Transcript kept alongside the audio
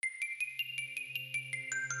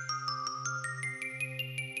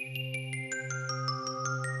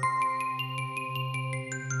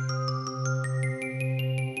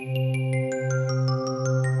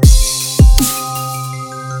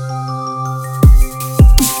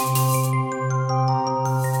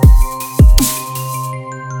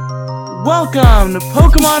Welcome to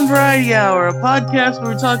Pokemon Variety Hour, a podcast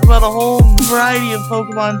where we talk about a whole variety of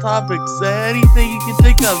Pokemon topics. Anything you can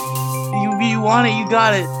think of. You want it, you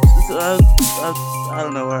got it. I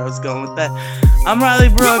don't know where I was going with that. I'm Riley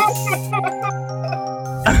Brooks.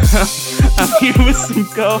 I'm here with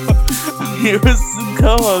some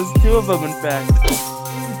co-hosts, two of them in fact.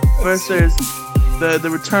 First there's the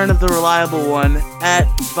return of the reliable one, at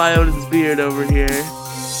Biotin's Beard over here.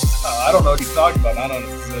 I don't know what you're talking about. I don't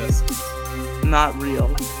exist. Not real.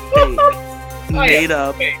 Fake. Made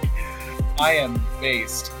up. Fake. I am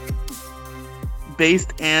based.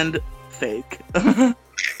 Based and fake.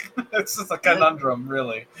 It's just a conundrum,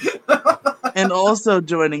 really. And also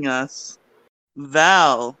joining us,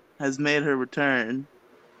 Val has made her return.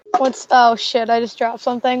 Oh shit, I just dropped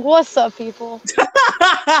something. What's up, people?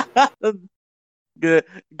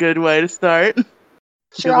 Good way to start.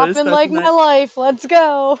 Dropping like my life. Let's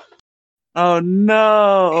go. Oh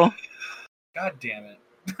no. God damn it.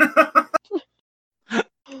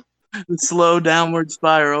 The slow downward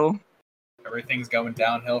spiral. Everything's going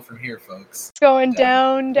downhill from here, folks. It's going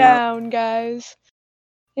down, guys.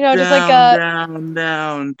 You know,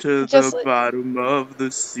 down to just the like, bottom of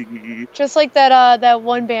the sea. Just like that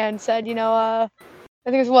one band said, you know, I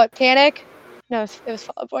think it was what, Panic? No, it was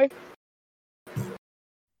Fall Out Boy.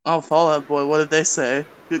 Oh, Fall Out Boy, what did they say?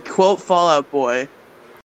 Quote Fall Out Boy.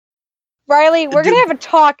 Riley, we're gonna have a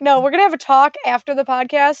talk. No, we're gonna have a talk after the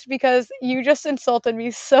podcast because you just insulted me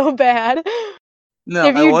so bad. No,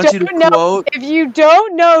 I want you to quote. If you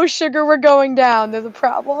don't know, Sugar, we're going down. There's a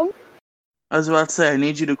problem. I was about to say, I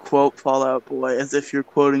need you to quote Fall Out Boy as if you're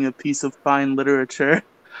quoting a piece of fine literature.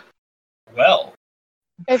 Well.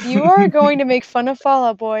 If you are going to make fun of Fall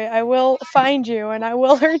Out Boy, I will find you and I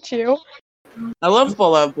will hurt you. I love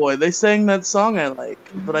Fall Out Boy. They sang that song I like,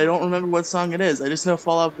 but I don't remember what song it is. I just know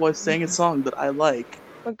Fall Out Boy sang a song that I like.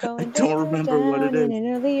 We're going I don't remember what it is. In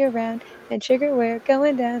an early round, and Sugar, we're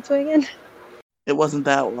going down swinging. It wasn't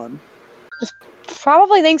that one.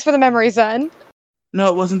 Probably thanks for the memories then. No,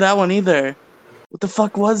 it wasn't that one either. What the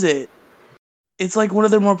fuck was it? It's like one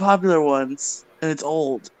of their more popular ones, and it's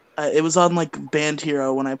old. It was on like Band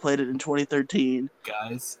Hero when I played it in 2013.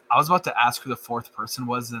 Guys, I was about to ask who the fourth person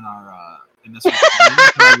was in our in this recording,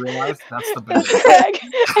 and I realized that's the band.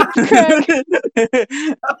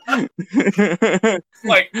 Craig.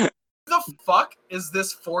 Like, who the fuck is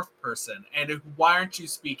this fourth person, and why aren't you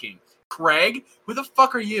speaking? Craig? Who the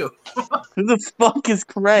fuck are you? Who the fuck is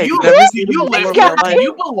Craig? You live here? Do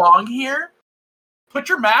you belong here? Put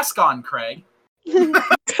your mask on, Craig. 6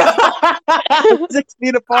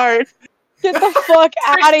 feet apart. Get the fuck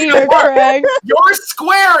out of here, Craig. Your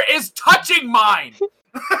square is touching mine.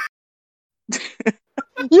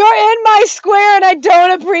 You're in my square and I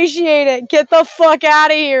don't appreciate it. Get the fuck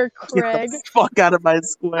out of here, Craig. Get the fuck out of my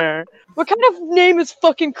square. What kind of name is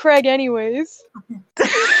fucking Craig anyways?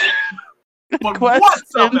 But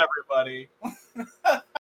what's up, everybody?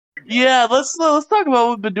 Yeah, let's talk about what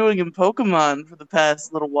we've been doing in Pokemon for the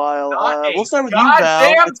past little while. We'll start with you,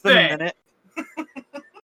 Val. It's been a minute.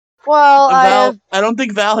 Well, I don't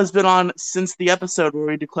think Val has been on since the episode where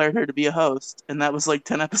we declared her to be a host, and that was like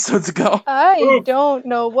 10 episodes ago. I don't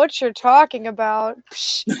know what you're talking about.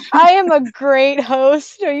 I am a great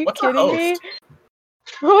host. Are you kidding me?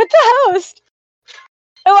 What's a host?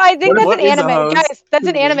 Oh, I think that's an anime. Guys, that's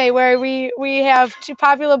an anime where we have two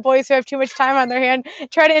popular boys who have too much time on their hand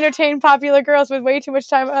try to entertain popular girls with way too much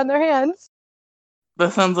time on their hands.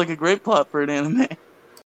 That sounds like a great plot for an anime.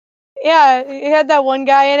 Yeah, it had that one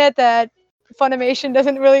guy in it that Funimation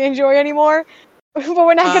doesn't really enjoy anymore. But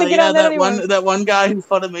we're not going to get on that anymore. That one guy who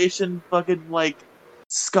Funimation fucking, like,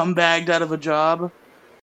 scumbagged out of a job.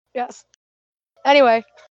 Yes. Anyway,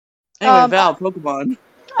 Val, Pokemon.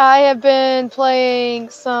 I have been playing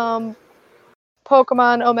some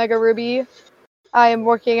Pokemon Omega Ruby. I am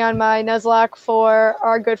working on my Nuzlocke for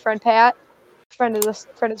our good friend Pat, friend of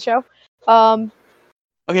the show.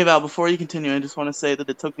 Okay, Val, before you continue, I just want to say that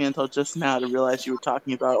it took me until just now to realize you were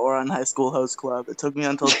talking about Ouran High School Host Club. It took me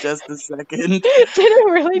until just a second. Did it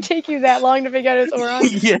really take you that long to figure out it's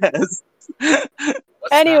Ouran? Yes.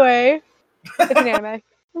 Anyway, it's an anime.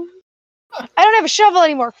 I don't have a shovel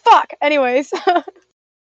anymore. Fuck. Anyways.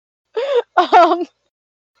 I've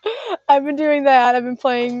been doing that. I've been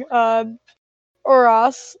playing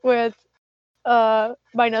Oros with my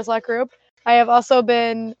Nuzlocke group. I have also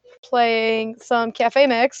been playing some Cafe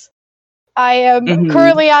Mix. I am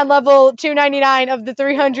currently on level 299 of the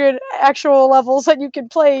 300 actual levels that you can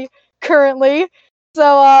play currently.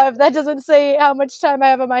 So if that doesn't say how much time I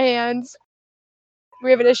have on my hands,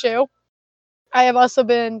 we have an issue. I have also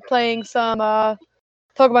been playing some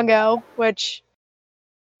Pokemon Go, which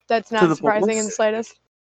That's To not the surprising in polls? the slightest.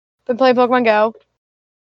 Been playing Pokemon Go.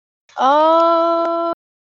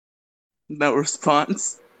 No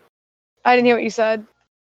response. I didn't hear what you said.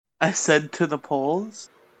 I said to the polls.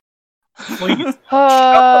 Please.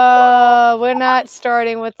 We're not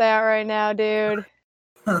starting with that right now, dude.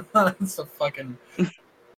 It's a fucking. I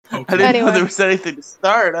Pokemon. didn't know Anyway. there was anything to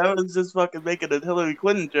start. I was just fucking making a Hillary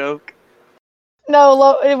Clinton joke. No,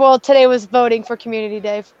 well, today was voting for Community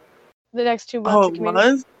Day. The next 2 months Oh, of it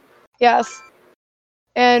Community. was? Yes.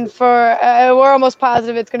 And for we're almost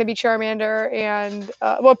positive it's going to be Charmander and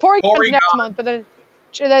Porygon's next Porygon. month, but then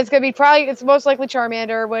that's going to be it's most likely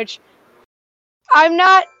Charmander, which I'm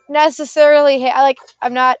not necessarily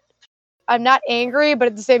I'm not angry, but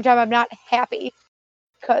at the same time I'm not happy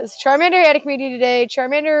because Charmander had a Community Day.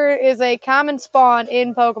 Charmander is a common spawn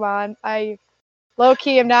in Pokemon. I low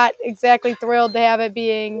key am not exactly thrilled to have it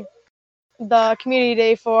being the Community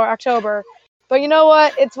Day for October, but you know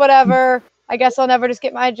what? It's whatever. I guess I'll never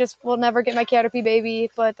we'll never get my Caterpie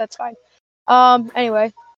baby, but that's fine.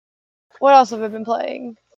 Anyway, what else have I been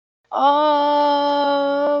playing?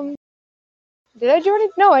 Did I do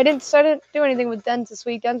anything? No, I didn't do anything with Dens this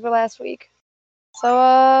week. Dens were last week. So,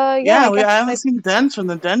 yeah. I haven't seen Dens from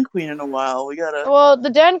the Den Queen in a while. We gotta. Well, the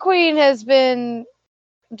Den Queen has been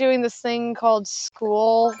doing this thing called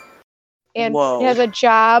school, and Whoa. has a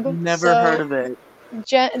job. Never heard of it. I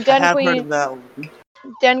Den have Queen. heard of that one.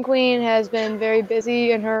 Den Queen has been very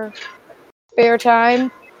busy in her spare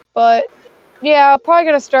time, but yeah, I'm probably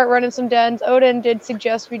gonna start running some dens. Odin did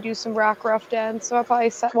suggest we do some Rockruff dens, so I'll probably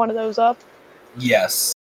set one of those up.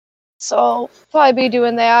 Yes. So probably be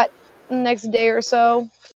doing that the next day or so.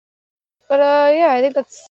 But yeah, I think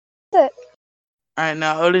that's it. Alright,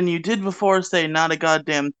 now Odin, you did before say not a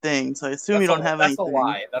goddamn thing, so I assume you don't have anything. That's a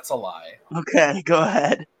lie. That's a lie. Okay, go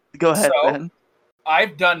ahead. Go ahead, So, then.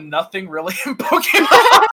 I've done nothing really in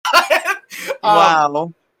Pokemon.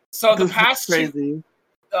 Wow. So This is crazy.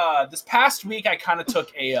 this past week I kind of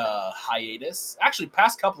took a hiatus. Actually,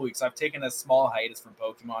 past couple weeks I've taken a small hiatus from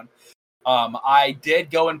Pokemon. I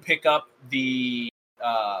did go and pick up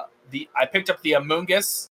I picked up the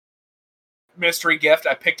Amoonguss mystery gift.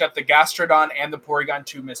 I picked up the Gastrodon and the Porygon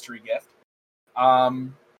 2 mystery gift.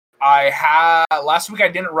 Last week I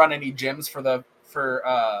didn't run any gyms for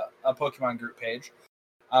a Pokemon group page.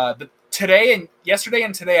 Yesterday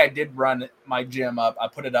and today I did run my gym up. I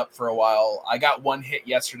put it up for a while. I got 1 hit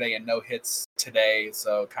yesterday and no hits today,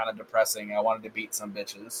 so kind of depressing. I wanted to beat some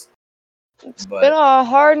bitches. It's been a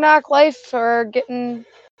hard knock life for getting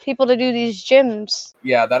people to do these gyms.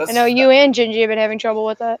 Yeah, that is. I know you and Gingy have been having trouble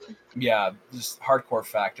with that. Yeah, just hardcore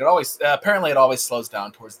fact. It always slows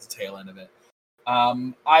down towards the tail end of it.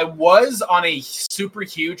 I was on a super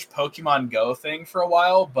huge Pokemon Go thing for a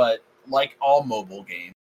while, but like all mobile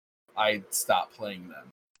games, I stopped playing them.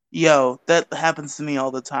 Yo, that happens to me all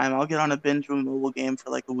the time. I'll get on a binge of a mobile game for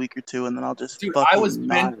like a week or two, and then I'll just I was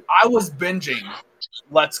binging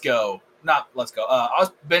Let's Go. Not Let's Go. I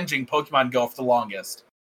was binging Pokemon Go for the longest.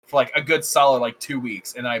 For like a good solid like 2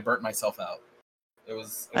 weeks, and then I burnt myself out.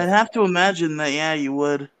 I'd have to imagine that, yeah, you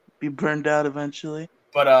would be burned out eventually.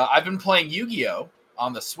 But I've been playing Yu-Gi-Oh!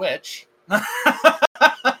 On the Switch.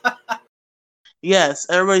 Yes,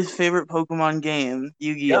 everybody's favorite Pokemon game,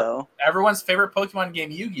 Yu-Gi-Oh! Yep. Everyone's favorite Pokemon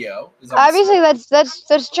game, Yu-Gi-Oh! Is Obviously,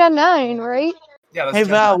 that's Gen 9, right? Yeah, that's Hey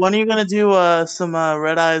Gen Val, 9. when are you gonna do some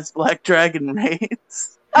Red Eyes Black Dragon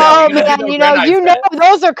raids? Oh we're gonna man, do you those know, Red Eyes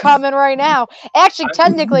those are coming right now. Actually,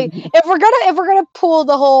 technically, if we're gonna pull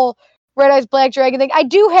the whole Red Eyes Black Dragon thing, I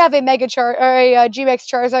do have a G-Max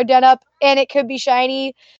Charizard den up, and it could be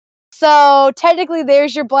shiny. So technically,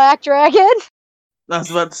 there's your Black Dragon. I was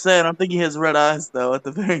about to say, I don't think he has red eyes though, at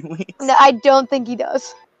the very least. No, I don't think he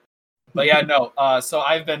does. But yeah, no. So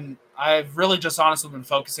I've really just honestly been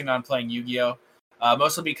focusing on playing Yu-Gi-Oh!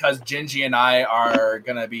 Mostly because Gingy and I are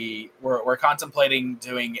gonna we're contemplating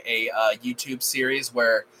doing a YouTube series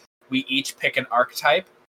where we each pick an archetype,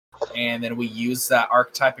 and then we use that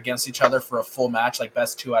archetype against each other for a full match, like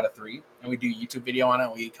best 2 out of 3, and we do a YouTube video on it.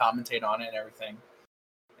 We commentate on it and everything,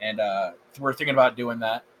 and we're thinking about doing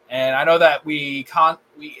that. And I know that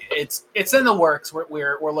it's in the works.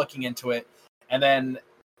 We're looking into it, and then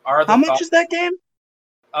how much is that game?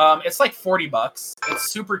 It's like $40.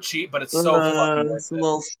 It's super cheap, but it's so fucking worth it's a it.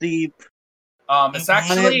 little steep. It's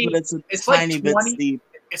actually it's tiny like bit 20. steep.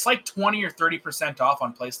 It's like 20 or 30% off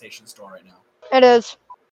on PlayStation Store right now. It is.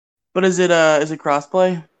 But is it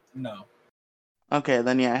crossplay? No. Okay,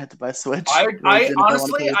 then yeah, I had to buy Switch. I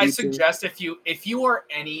honestly suggest if you are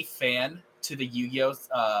any fan to the Yu-Gi-Oh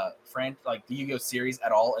like the Yu-Gi-Oh series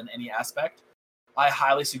at all in any aspect, I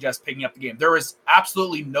highly suggest picking up the game. There is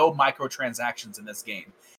absolutely no microtransactions in this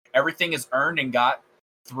game. Everything is earned and got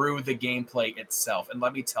through the gameplay itself. And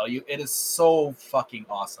let me tell you, it is so fucking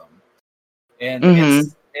awesome. And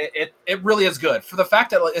it really is good for the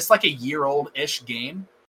fact that it's like a year-old-ish game.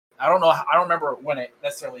 I don't remember when it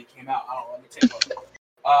necessarily came out. I don't know. Let me take a look.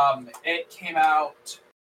 It came out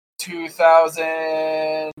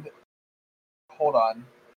 2000. Hold on.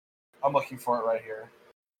 I'm looking for it right here.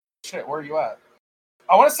 Shit, where are you at?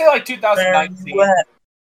 I want to say like 2019,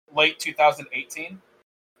 late 2018.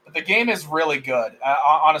 But the game is really good.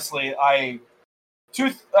 Honestly,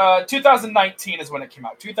 2019 is when it came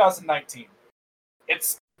out. 2019.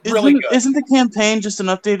 It's really good. Isn't the campaign just an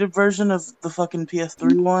updated version of the fucking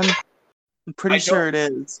PS3 one? I'm pretty sure it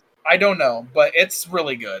is. I don't know, but it's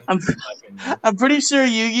really good. I'm pretty sure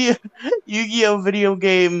Yu-Gi-Oh! Video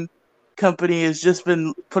game company has just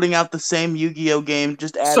been putting out the same Yu-Gi-Oh! Game,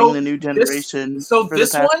 just adding the new generation for the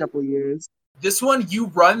past couple years. This one, you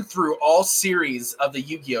run through all series of the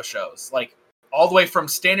Yu-Gi-Oh! Shows, like all the way from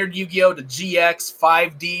standard Yu-Gi-Oh! To GX,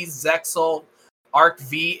 5D, Zexal, Arc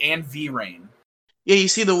V, and V-Rain. Yeah, you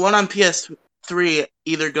see the one on PS3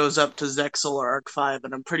 either goes up to Zexal or Arc 5,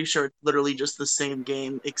 and I'm pretty sure it's literally just the same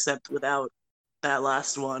game, except without that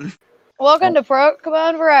last one. Welcome to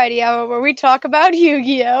Pokemon Variety Hour, where we talk about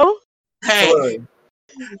Yu-Gi-Oh! Hey!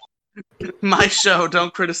 My show,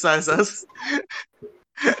 don't criticize us.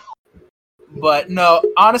 But no,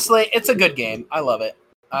 honestly, it's a good game. I love it.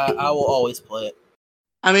 I will always play it.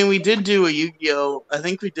 I mean, we did do a Yu-Gi-Oh! I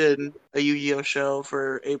think we did a Yu-Gi-Oh! Show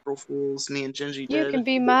for April Fools. Me and Gingy did. You can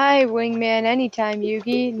be my wingman anytime,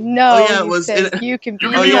 Yugi. No, you can be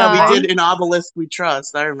Oh yeah, we did an Obelisk We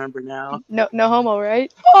Trust. I remember now. No homo,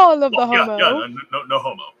 right? Oh, I love the homo. Yeah, no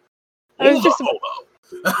homo. I was just homo.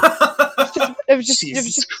 It was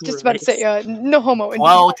just about to say no homo.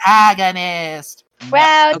 Protagonist.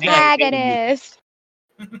 Protagonist.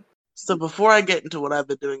 So before I get into what I've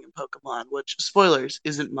been doing in Pokemon, which, spoilers,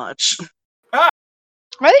 isn't much. Am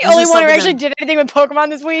I the only one who actually did anything with Pokemon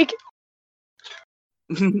this week?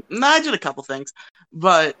 No, I did a couple things.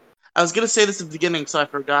 But I was going to say this at the beginning, so I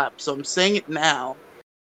forgot. So I'm saying it now.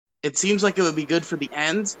 It seems like it would be good for the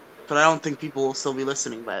end, but I don't think people will still be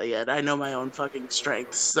listening by the end. I know my own fucking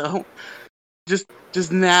strengths, so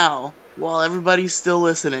just now, while everybody's still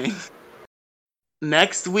listening.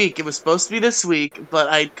 Next week, it was supposed to be this week, but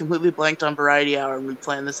I completely blanked on Variety Hour and we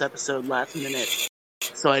planned this episode last minute,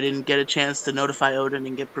 so I didn't get a chance to notify Odin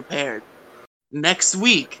and get prepared. Next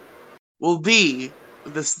week will be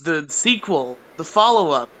the sequel, the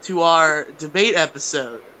follow-up to our debate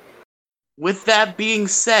episode. With that being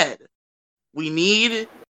said, we need,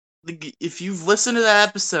 if you've listened to that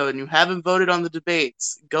episode and you haven't voted on the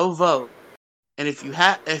debates, go vote. And if you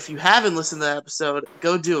haven't listened to that episode,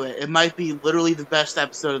 go do it. It might be literally the best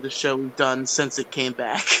episode of the show we've done since it came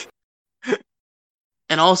back.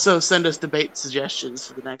 And also send us debate suggestions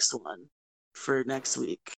for the next one for next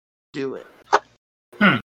week. Do it.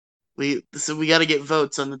 We got to get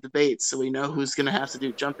votes on the debates so we know who's going to have to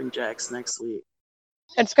do jumping jacks next week.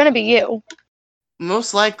 It's going to be you.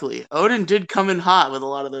 Most likely. Odin did come in hot with a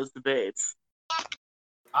lot of those debates.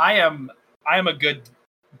 I am a good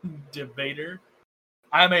debater.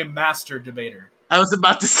 I'm a master debater. I was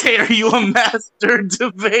about to say, are you a master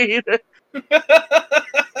debater?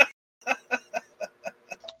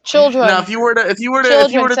 Children. Now, if you were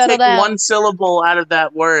to take one syllable out of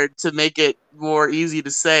that word to make it more easy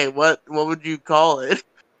to say, what would you call it?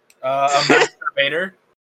 A masturbator.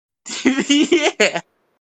 Yeah.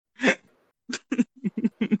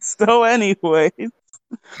 So, anyways.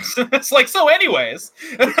 It's like, so anyways.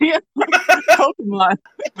 Pokemon.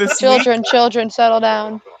 Children, settle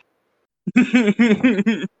down.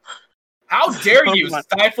 How dare you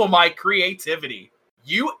stifle my creativity,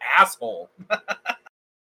 you asshole!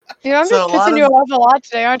 Dude, I'm just pissing you off a lot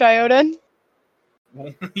today, aren't I, Odin?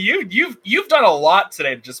 You've done a lot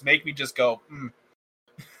today to just make me just go.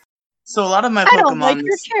 So a lot of my Pokemon. I don't like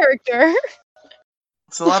your character.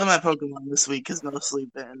 So a lot of my Pokemon this week has mostly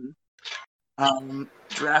been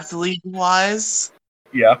draft league wise.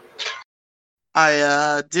 Yeah.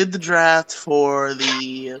 I did the draft for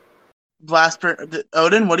the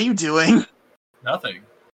Odin, what are you doing? Nothing.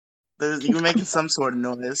 You were making some sort of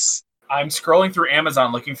noise. I'm scrolling through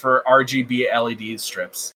Amazon looking for RGB LED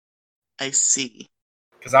strips. I see.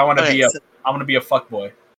 Because I want to be a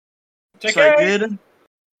fuckboy. So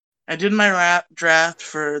I did my draft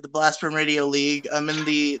for the Blastburn Radio League. I'm in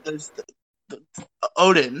the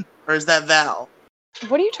Odin, or is that Val?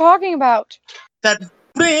 What are you talking about? That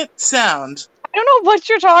sound. I don't know what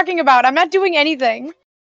you're talking about. I'm not doing anything.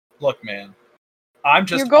 Look, man. I'm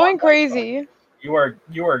just. You're going crazy. You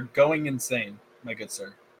are going insane, my good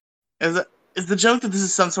sir. Is the joke that this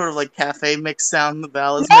is some sort of like cafe mix sound that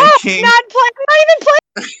Val is No, making? I'm not even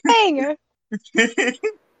playing.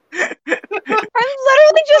 I'm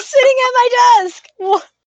literally just sitting at my desk. What?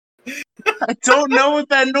 I don't know what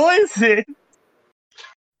that noise is.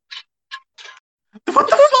 What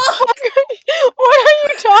the fuck? What are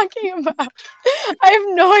you talking about? I have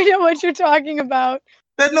no idea what you're talking about.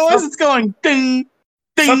 That noise is going ding,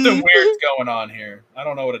 ding. Something weird's going on here. I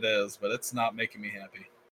don't know what it is, but it's not making me happy.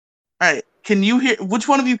 Alright, can you hear? Which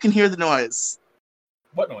one of you can hear the noise?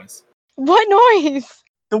 What noise? What noise?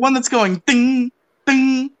 The one that's going ding,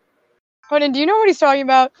 ding. Conan, do you know what he's talking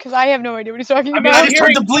about? Because I have no idea what he's talking I mean, about. I I'm just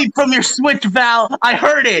heard the bleep from your Switch, Val. I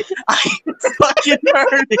heard it. I fucking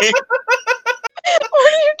heard it.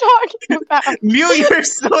 What are you talking about? Mute your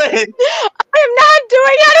Switch. I'm not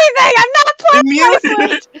doing anything. I'm not playing my Mute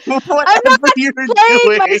Switch. whatever you're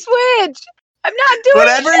Playing my doing. Switch. I'm not doing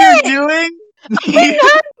Whatever shit. you're doing. I'm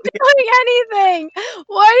not doing anything.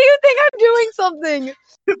 Why do you think I'm doing something?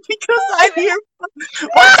 Because I'm here.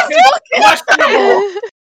 Questionable.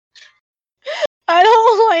 I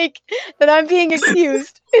don't like that I'm being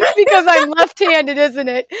accused. It's because I'm left-handed, isn't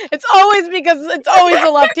it? It's always a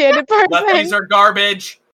left-handed person. Lefties are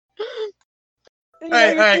garbage. You All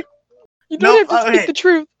right, know, all right. You don't Nope, have to speak okay. the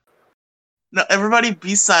truth. No, everybody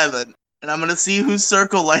be silent. And I'm gonna see whose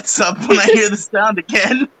circle lights up when I hear the sound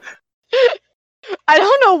again. I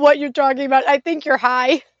don't know what you're talking about. I think you're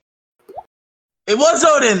high. It was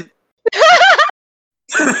Odin!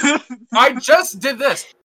 I just did this.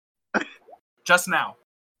 Just now.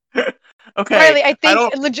 Okay. Riley, I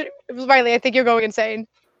don't- think Riley, I think you're going insane.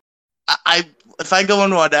 If I go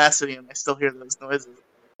into Audacity and I still hear those noises,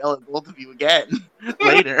 I'll yell at both of you again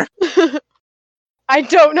later. I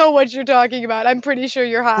don't know what you're talking about. I'm pretty sure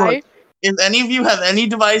you're high. Look, if any of you have any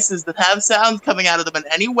devices that have sounds coming out of them in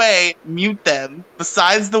any way, mute them,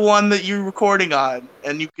 besides the one that you're recording on,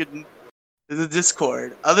 and you can... the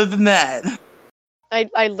Discord. Other than that...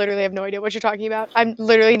 I literally have no idea what you're talking about. I'm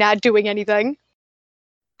literally not doing anything.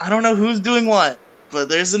 I don't know who's doing what, but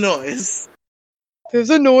there's a noise. There's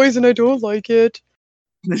a noise and I don't like it.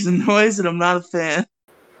 There's a noise and I'm not a fan.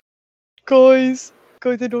 Guys,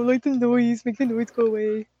 I don't like the noise. Make the noise go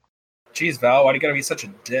away. Jeez, Val, why do you gotta be such a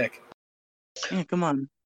dick? Yeah, come on.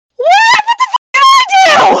 What the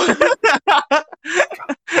fuck did I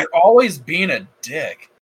do? You're always being a dick.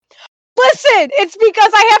 Listen, it's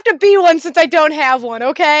because I have to be one since I don't have one,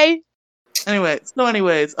 okay? Anyways,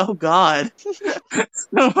 oh god.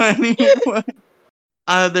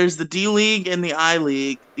 There's the D League and the I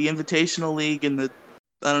League, the Invitational League and the,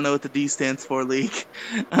 I don't know what the D stands for, league.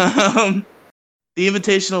 The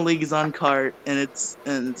Invitational League is on cart, and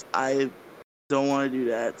I don't want to do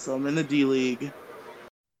that, so I'm in the D League.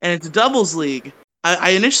 And it's a doubles league.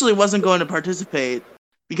 I initially wasn't going to participate,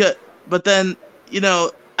 but then,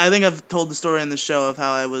 I think I've told the story on the show of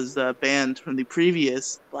how I was banned from the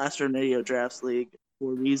previous Last Tornado Drafts League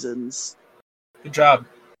for reasons. Good job.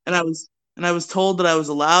 And I was told that I was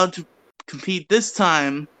allowed to compete this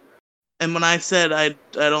time. And when I said I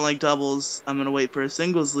don't like doubles, I'm gonna wait for a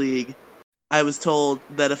singles league, I was told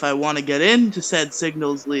that if I want to get into said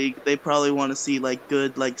singles league, they probably want to see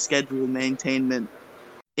good schedule maintainment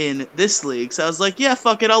in this league. So I was like, yeah,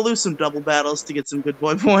 fuck it, I'll lose some double battles to get some good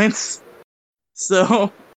boy points.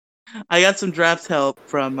 So I got some draft help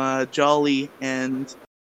from Jolly and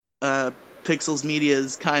Pixels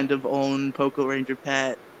Media's kind of own Poco Ranger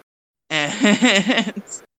Pat. And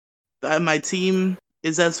my team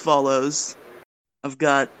is as follows. I've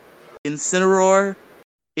got Incineroar,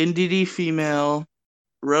 NDD Female,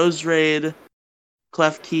 Rose Raid,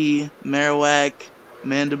 Klefki, Marowak,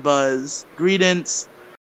 Mandibuzz, Greedence,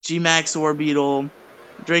 G-Max Orbeetle,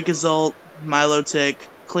 Dracozolt, Milotic,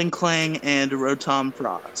 Klinklang, and Rotom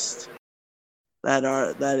Frost. That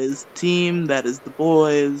is the team, that is the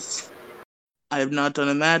boys. I have not done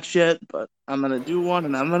a match yet, but I'm gonna do one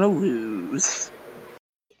and I'm gonna lose.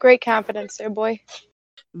 Great confidence there, boy.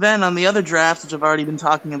 Then on the other drafts, which I've already been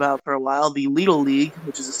talking about for a while, the Lidl League,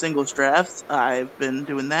 which is a singles draft, I've been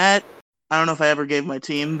doing that. I don't know if I ever gave my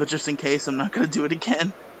team, but just in case, I'm not gonna do it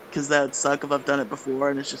again, because that would suck if I've done it before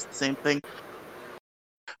and it's just the same thing.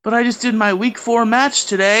 But I just did my week 4 match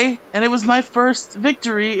today, and it was my first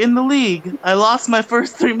victory in the league. I lost my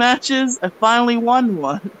first 3 matches, I finally won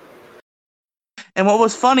one. And what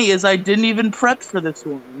was funny is I didn't even prep for this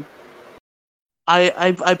one.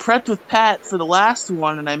 I prepped with Pat for the last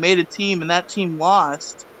one, and I made a team, and that team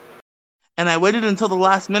lost. And I waited until the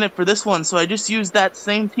last minute for this one, so I just used that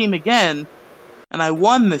same team again, and I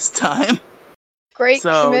won this time. Great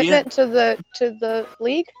So, commitment to the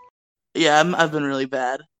league. Yeah, I've been really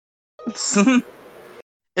bad.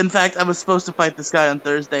 It In fact, I was supposed to fight this guy on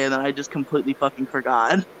Thursday, and then I just completely fucking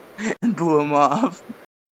forgot and blew him off.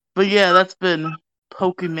 But yeah, that's been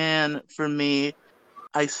Pokemon for me.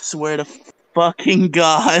 I swear to fucking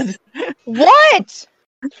God. What?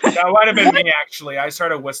 That might have been me, actually. I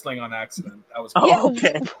started whistling on accident. That was Yeah,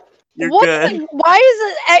 Okay. You're what good. why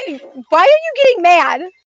is it? Why are you getting mad?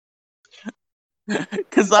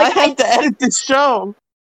 Because Like, I have to edit this show.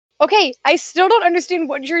 Okay, I still don't understand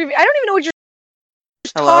what you're even. I don't even know what you're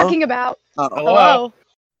Hello? talking about. Oh, Hello.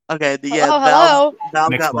 okay. Yeah, Hello. Val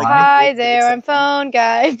Mixed got like. line. Hi there, I'm Phone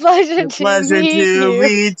Guy. Pleasure to Pleasure meet to you.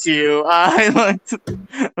 meet you. I like to.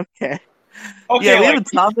 Okay. Okay, Yeah, we like, have a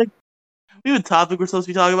topic. We have a topic we're supposed to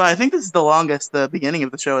be talking about. I think this is the longest the beginning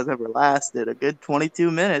of the show has ever lasted. A good 22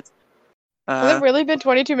 minutes. Has it really been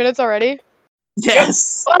 22 minutes already?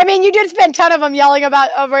 Yes. Well, I mean, you did spend 10 of them yelling about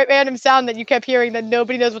a random sound that you kept hearing that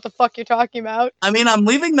nobody knows what the fuck you're talking about. I mean, I'm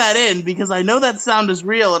leaving that in because I know that sound is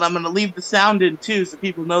real, and I'm going to leave the sound in too so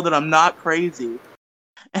people know that I'm not crazy.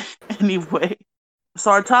 Anyway,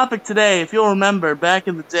 so our topic today, if you'll remember, back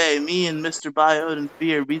in the day, me and Mr. Biode and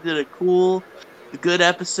Fear, we did a cool, good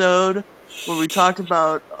episode where we talked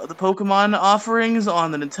about the Pokemon offerings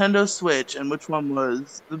on the Nintendo Switch and which one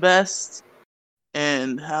was the best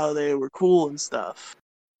and how they were cool and stuff.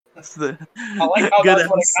 That's the I like how good that's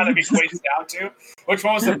what it kind of equates down to. Which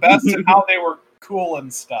one was the best and how they were cool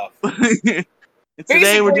and stuff. Today we're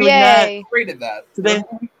Basically, doing that. Yay. Rated that.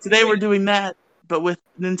 Today we're doing that, but with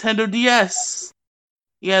Nintendo DS.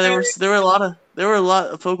 Yeah, there were a lot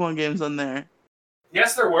of Pokemon games on there.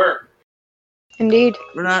 Yes, there were. Indeed.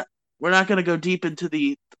 We're not gonna go deep into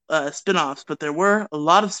the spin-offs, but there were a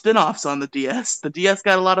lot of spin-offs on the DS. The DS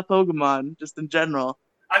got a lot of Pokemon, just in general.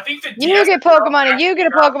 I think the You get Pokemon, and you get a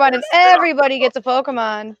Pokemon, and everybody gets a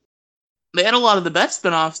Pokemon. They had a lot of the best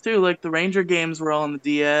spin-offs too, like the Ranger games were all on the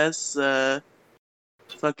DS.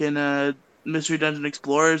 Mystery Dungeon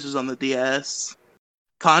Explorers is on the DS.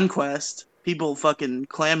 Conquest. People fucking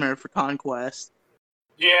clamor for Conquest.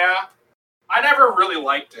 Yeah, I never really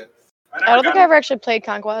liked it. I don't think I ever actually played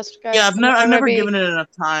Conquest, guys. Yeah, I've never given it enough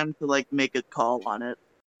time to like make a call on it.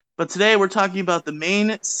 But today we're talking about the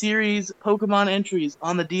main series Pokemon entries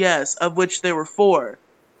on the DS, of which there were 4.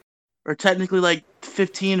 Or technically like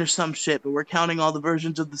 15 or some shit, but we're counting all the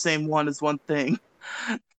versions of the same one as one thing.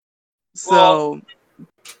 So,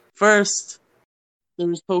 first, there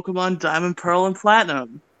was Pokemon Diamond, Pearl, and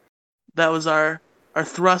Platinum. That was our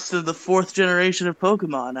thrust of the 4th generation of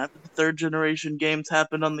Pokemon after the 3rd generation games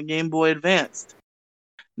happened on the Game Boy Advanced.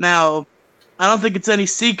 Now, I don't think it's any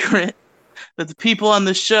secret that the people on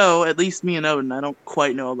this show, at least me and Odin, I don't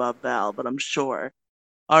quite know about Val, but I'm sure,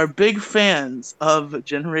 are big fans of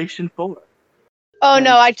Generation 4. Oh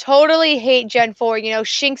no, I totally hate Gen 4. You know,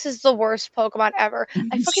 Shinx is the worst Pokemon ever.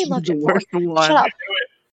 I fucking love Gen 4. Shut up.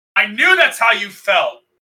 I knew that's how you felt.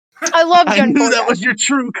 I love Gen 4. I knew that was your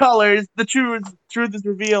true colors. The truth is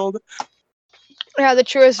revealed. Yeah, the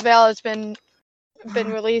truest veil has been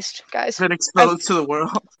released, guys. Been exposed to the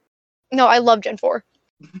world. No, I love Gen 4.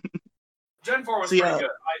 Gen 4 was pretty good.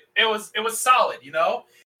 It was solid, you know?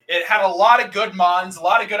 It had a lot of good mons, a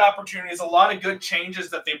lot of good opportunities, a lot of good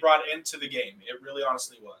changes that they brought into the game. It really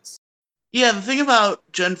honestly was. Yeah, the thing about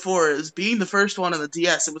Gen 4 is being the first one on the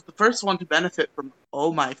DS, it was the first one to benefit from,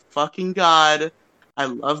 oh my fucking god, I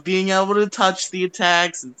love being able to touch the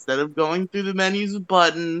attacks instead of going through the menus with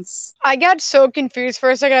buttons. I got so confused for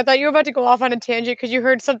a second. I thought you were about to go off on a tangent because you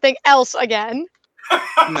heard something else again.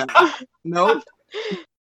 No. Nope.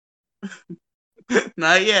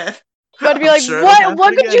 Not yet. But to be I'm like, sure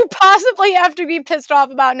what could you possibly have to be pissed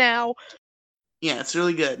off about now? Yeah, it's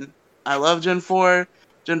really good. I love Gen 4.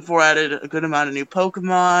 Gen 4 added a good amount of new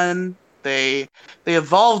Pokemon. They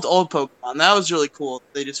evolved old Pokemon. That was really cool.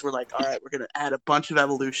 They just were like, alright, we're going to add a bunch of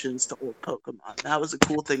evolutions to old Pokemon. That was a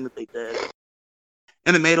cool thing that they did.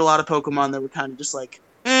 And it made a lot of Pokemon that were kind of just like,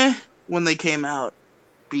 when they came out,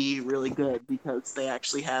 be really good because they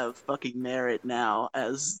actually have fucking merit now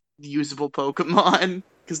as usable Pokemon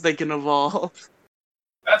because they can evolve.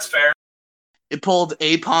 That's fair. It pulled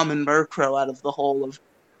Apom and Murkrow out of the hole of,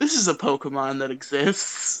 this is a Pokemon that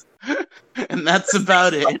exists. And that's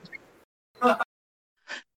about it.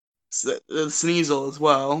 Sneasel as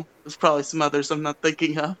well. There's probably some others I'm not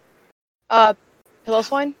thinking of.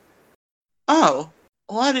 Pillow Oh.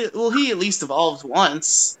 Well, he at least evolved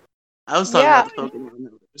once. I was talking about the Pokemon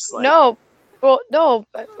that were just like... No. Well,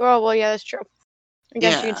 yeah, that's true. I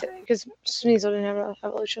guess Yeah. you could say, because Sneasel didn't have an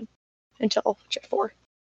evolution until Gen 4.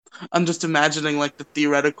 I'm just imagining like the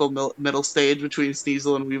theoretical middle stage between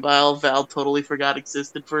Sneasel and Weavile. Val totally forgot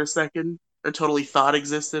existed for a second. Or totally thought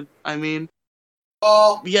existed, I mean.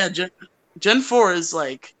 Well, Yeah, Gen 4 is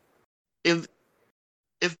like, if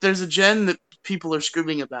there's a gen that people are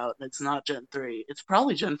screaming about and it's not Gen 3, it's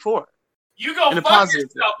probably Gen 4. You go In a fuck positive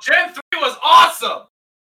yourself. Gen 3 was awesome.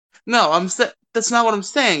 No, that's not what I'm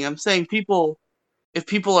saying. I'm saying if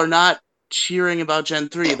people are not cheering about Gen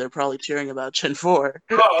 3, they're probably cheering about Gen 4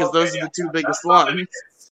 because Oh, okay, those are yeah, the two yeah, biggest that's probably ones.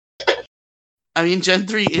 the case. I mean, Gen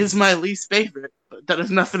 3 is my least favorite, but that has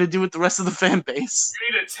nothing to do with the rest of the fan base.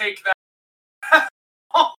 You need to take that.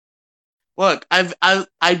 Look,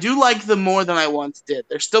 I do like them more than I once did.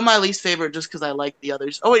 They're still my least favorite just because I like the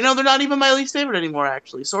others. Oh wait, no, they're not even my least favorite anymore.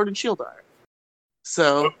 Actually, Sword and Shield are.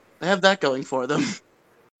 So they have that going for them.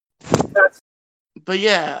 But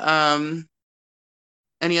yeah,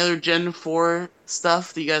 any other Gen 4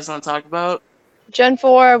 stuff that you guys want to talk about? Gen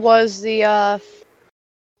 4 was the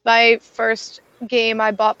my first game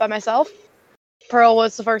I bought by myself. Pearl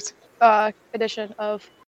was the first edition of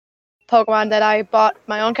Pokemon that I bought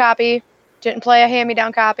my own copy. Didn't play a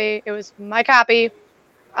hand-me-down copy. It was my copy.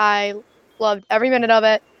 I loved every minute of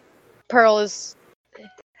it. Pearl is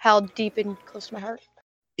held deep and close to my heart.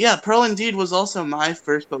 Yeah, Pearl indeed was also my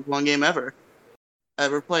first Pokemon game ever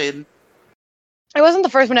played. It wasn't the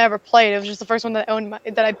first one I ever played. It was just the first one that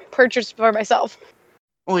I purchased for myself.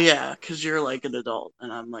 Well, yeah, because you're like an adult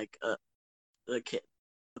and I'm like a kid,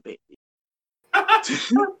 a baby.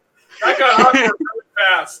 That got awkward really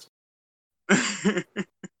fast.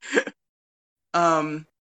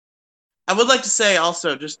 I would like to say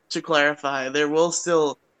also, just to clarify, the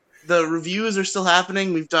reviews are still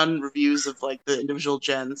happening. We've done reviews of like the individual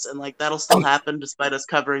gens, and like that'll still happen despite us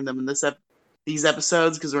covering them in these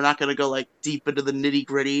episodes because we're not going to go like deep into the nitty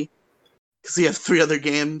gritty because we have 3 other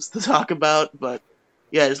games to talk about. But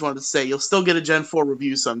yeah, I just wanted to say you'll still get a Gen 4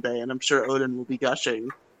 review someday, and I'm sure Odin will be gushing.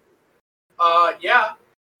 Yeah.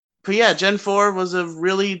 But yeah, Gen 4 was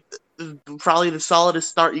probably the solidest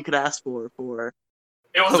start you could ask for It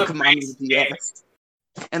was Pokemon on the DS.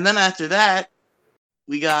 And then after that,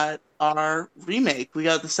 we got our remake. We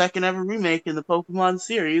got the second ever remake in the Pokemon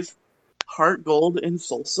series, Heart Gold and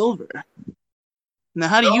Soul Silver. Now,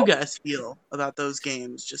 how do you guys feel about those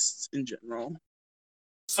games, just in general?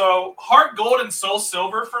 So, Heart Gold and Soul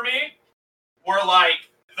Silver for me were like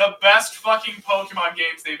the best fucking Pokemon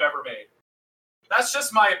games they've ever made. That's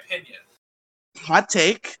just my opinion. Hot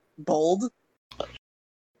take. Bold.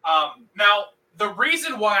 Now, the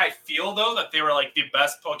reason why I feel, though, that they were like the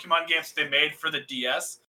best Pokemon games they made for the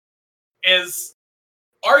DS is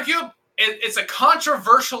it's a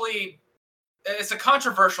controversial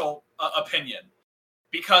opinion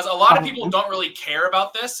because a lot of people don't really care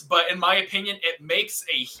about this, but in my opinion, it makes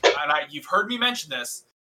you've heard me mention this,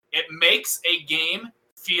 it makes a game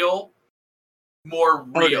feel more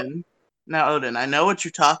real. Odin, I know what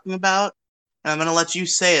you're talking about, and I'm going to let you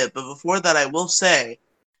say it, but before that, I will say,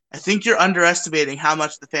 I think you're underestimating how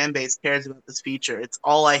much the fan base cares about this feature. It's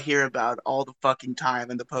all I hear about all the fucking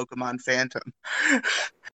time in the Pokemon fandom.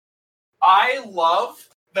 I love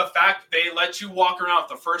the fact they let you walk around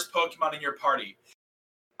with the first Pokemon in your party.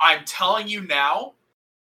 I'm telling you now,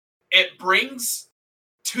 it brings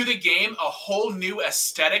to the game a whole new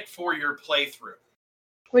aesthetic for your playthrough.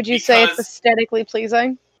 Would you say it's aesthetically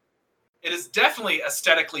pleasing? It is definitely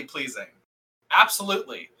aesthetically pleasing.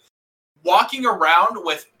 Absolutely. Walking around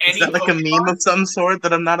with any Is that like Pokemon, a meme of some sort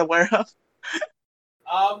that I'm not aware of?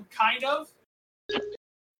 Kind of.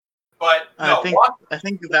 But no, I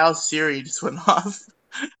think Val's Siri just went off.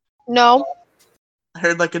 No. I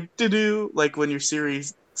heard like a doo-doo, like when your Siri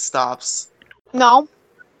stops. No.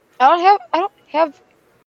 I don't have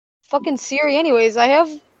fucking Siri anyways. I have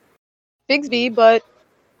Bigsby, but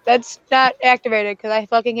that's not activated because I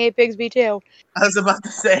fucking hate Bigsby too. I was about to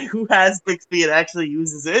say, who has Bigsby and actually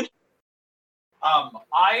uses it?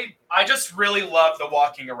 I just really love the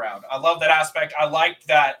walking around. I love that aspect. I liked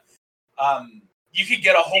that you could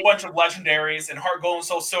get a whole bunch of legendaries in Heart Gold and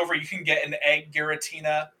Soul Silver. You can get an egg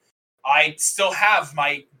Giratina. I still have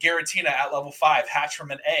my Giratina at level 5 hatched from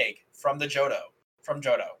an egg from Johto.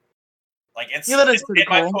 Like it's in cool.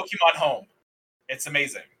 My Pokemon home. It's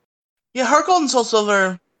amazing. Yeah, Heart Gold and Soul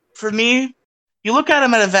Silver, for me, you look at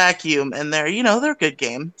them at a vacuum and they're good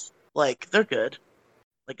games. Like, they're good.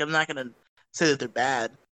 Like, I'm not going to say that they're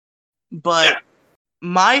bad. But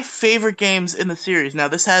my favorite games in the series, now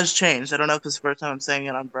this has changed. I don't know if this is the first time I'm saying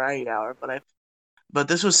it on Variety Hour, but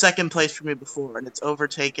this was second place for me before, and it's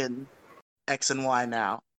overtaken X and Y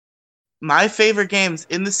now. My favorite games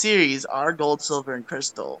in the series are Gold, Silver, and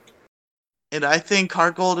Crystal. And I think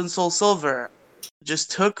Heart Gold and Soul Silver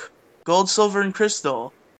just took Gold, Silver, and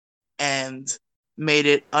Crystal and made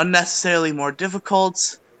it unnecessarily more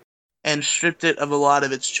difficult and stripped it of a lot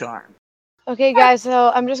of its charm. Okay, guys,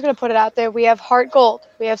 so I'm just gonna put it out there. We have Heart Gold.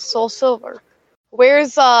 We have Soul Silver.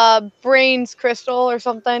 Where's Brains Crystal or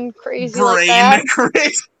something crazy like that? Brain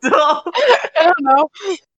Crystal. I don't know.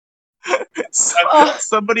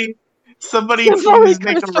 Somebody Holy please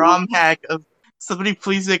make a Crystal. ROM hack of. Somebody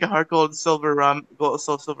please make a Heart Gold and Silver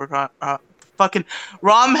Soul Silver fucking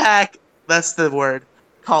ROM hack. That's the word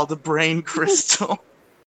called the Brain Crystal.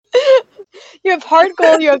 You have Heart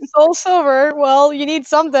Gold. You have Soul Silver. Well, you need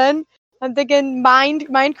something. I'm thinking Mind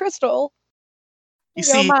Crystal. You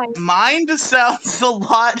Go see, Mind. Mind sounds a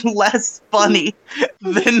lot less funny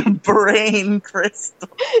than Brain Crystal.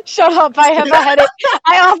 Shut up! I have a headache.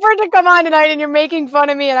 I offered to come on tonight, and you're making fun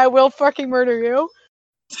of me, and I will fucking murder you.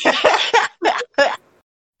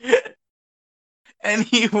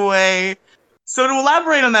 Anyway, so to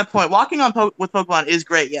elaborate on that point, walking on with Pokemon is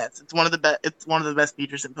great. Yes, it's one of the best. It's one of the best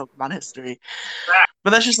features in Pokemon history.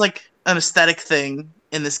 But that's just like an aesthetic thing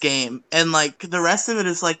in this game, and like the rest of it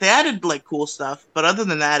is like they added like cool stuff. But other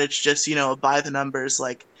than that, it's just by the numbers.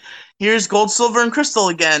 Like here's Gold, Silver, and Crystal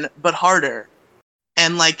again, but harder,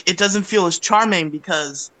 and like it doesn't feel as charming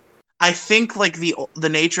because I think like the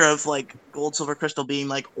nature of like Gold, Silver, Crystal being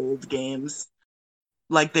like old games.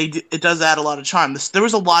 Like it does add a lot of charm. There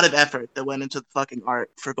was a lot of effort that went into the fucking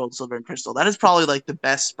art for Gold, Silver, and Crystal. That is probably like the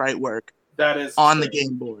best sprite work That is on true. the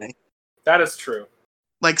Game Boy. That is true.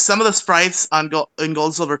 Like some of the sprites in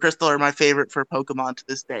Gold, Silver, Crystal are my favorite for Pokemon to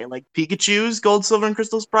this day. Like Pikachu's Gold, Silver, and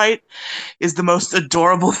Crystal sprite is the most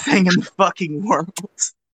adorable thing in the fucking world.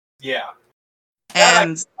 Yeah.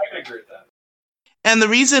 And I can agree with that. And the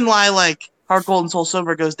reason why like Heart Gold and Soul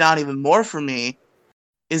Silver goes down even more for me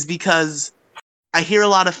is because I hear a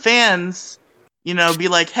lot of fans, be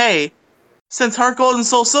like, hey, since Heart Gold and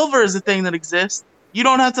Soul Silver is a thing that exists, you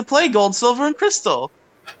don't have to play Gold, Silver, and Crystal.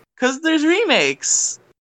 Because there's remakes.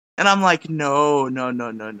 And I'm like, no.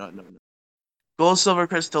 Gold, Silver,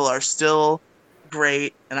 Crystal are still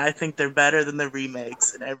great, and I think they're better than the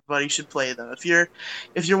remakes, and everybody should play them. If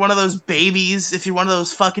you're one of those babies, if you're one of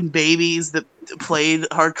those fucking babies that played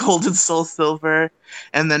Heart Gold and Soul Silver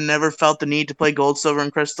and then never felt the need to play Gold, Silver,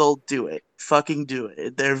 and Crystal, do it. Fucking do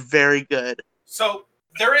it. They're very good. So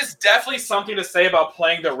there is definitely something to say about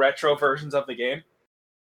playing the retro versions of the game.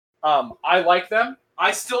 I like them.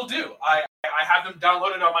 I still do. I have them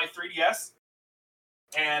downloaded on my 3DS,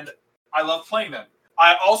 and I love playing them.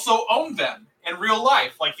 I also own them in real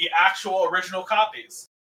life, like the actual original copies.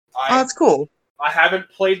 That's cool. I haven't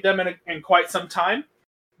played them in quite some time,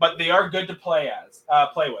 but they are good to play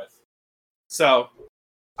with. So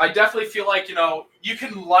I definitely feel like, you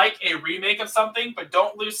can like a remake of something, but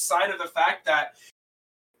don't lose sight of the fact that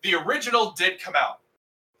the original did come out,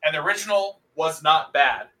 and the original was not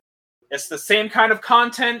bad. It's the same kind of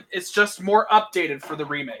content, it's just more updated for the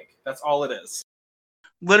remake. That's all it is.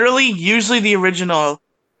 Literally, usually the original,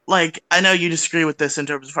 like, I know you disagree with this in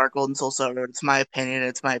terms of Heart Gold and Soul Silver. It's my opinion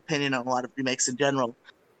on a lot of remakes in general.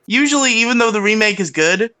 Usually, even though the remake is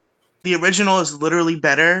good, the original is literally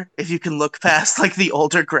better if you can look past, like, the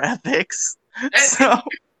older graphics. And So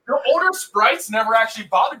the older sprites never actually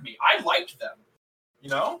bothered me. I liked them.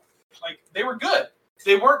 Like, they were good.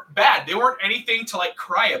 They weren't bad. They weren't anything to, like,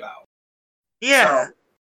 cry about. yeah. So,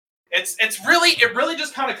 it really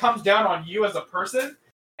just kind of comes down on you as a person.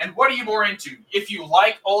 And what are you more into? If you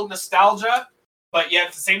like old nostalgia, but yet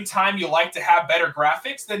at the same time you like to have better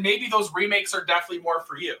graphics, then maybe those remakes are definitely more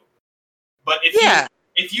for you. But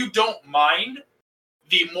if you don't mind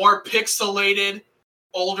the more pixelated,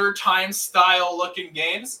 older time style looking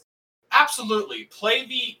games, absolutely play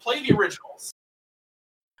the originals.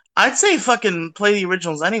 I'd say fucking play the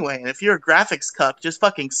originals anyway, and if you're a graphics cuck, just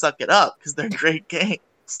fucking suck it up, because they're great games.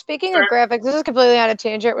 Speaking of graphics, this is completely on a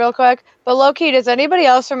tangent real quick, but low-key, does anybody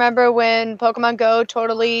else remember when Pokemon Go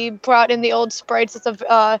totally brought in the old sprites as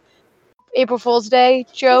a April Fool's Day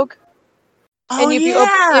joke? Oh, and if you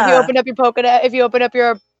open up your Pokédex, if you open up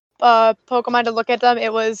your Pokemon to look at them,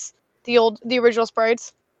 it was the original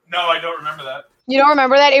sprites. No, I don't remember that. You don't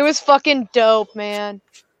remember that? It was fucking dope, man.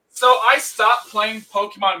 So I stopped playing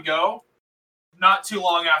Pokemon Go not too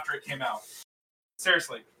long after it came out.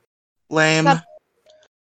 Seriously. Lame.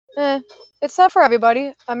 It's not for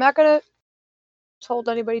everybody. I'm not gonna hold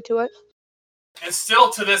anybody to it. And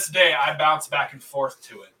still to this day, I bounce back and forth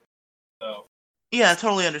to it. So Yeah,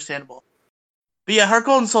 totally understandable. But yeah, Heart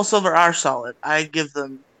Gold and Soul Silver are solid. I give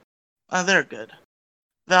them... they're good.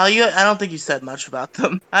 Val, I don't think you said much about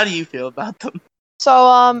them. How do you feel about them?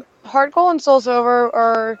 So, Heart Gold and Soul Silver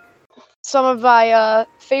are some of my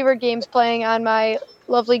favorite games playing on my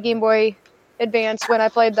lovely Game Boy Advance when I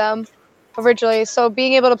played them originally. So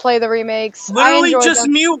being able to play the remakes, Literally I enjoyed just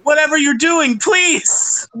them. mute whatever you're doing,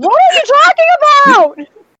 please! What are you talking about?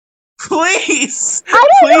 Please! I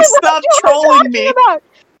don't know Please what stop you're trolling talking me! about.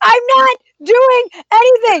 I'm not doing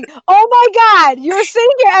anything. Oh my god, you're sitting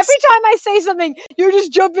here every time I say something, you're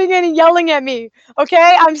just jumping in and yelling at me.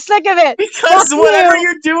 Okay, I'm sick of it. Because Fuck whatever you.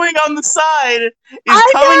 you're doing on the side is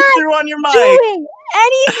I'm coming not through on your mic. doing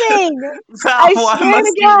anything. Val, I why swear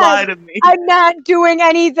must to you lie God, to me? I'm not doing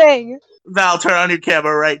anything. Val, turn on your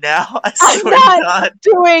camera right now. I I'm swear to not God.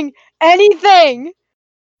 doing anything.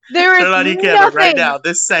 There is Turn on your camera right nothing. now,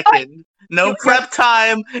 this second. No You- prep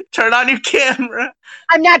time. Turn on your camera.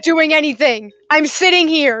 I'm not doing anything. I'm sitting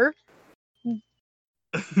here.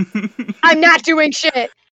 I'm not doing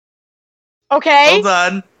shit. Okay? Hold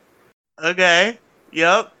on. Okay.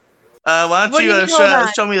 Yep. Why What don't do you you mean, hold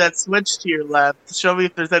on? show me that switch to your left? Show me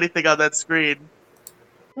if there's anything on that screen.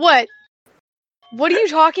 What? What are you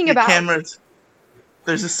talking Your about? cameras.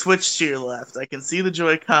 There's a switch to your left. I can see the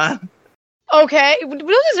Joy-Con. Okay.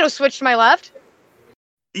 There's no switch to my left.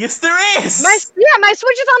 Yes, there is. My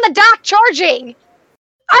switch is on the dock charging.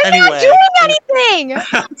 I'm not Anyway. doing anything.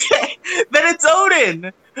 Okay, then it's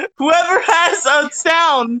Odin. Whoever has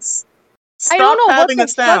sounds. Stop I don't know what having the a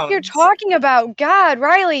sound. fuck you're talking about. God,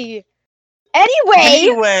 Riley.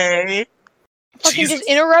 Anyway, fucking Jesus. just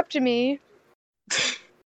interrupted me.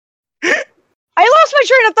 I lost my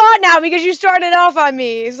train of thought now because you started off on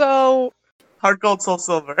me. So Heart Gold, Soul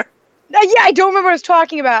Silver. yeah, I don't remember what I was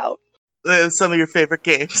talking about. Some of your favorite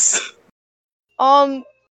games.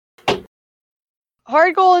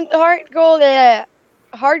 Hard Gold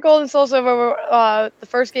and Soul Silver were the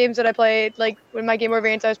first games that I played. Like when my Game Boy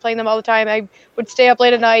Advance, I was playing them all the time. I would stay up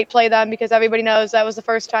late at night, play them because everybody knows that was the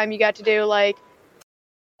first time you got to do like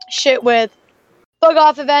shit with bug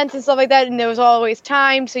off events and stuff like that, and there was always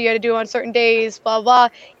time, so you had to do it on certain days. Blah blah.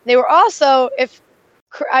 They were also, if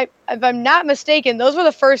I'm not mistaken, those were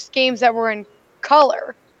the first games that were in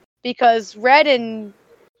color, because red and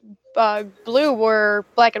blue were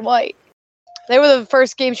black and white. They were the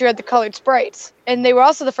first games you had the colored sprites, and they were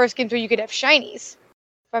also the first games where you could have shinies,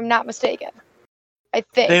 if I'm not mistaken. I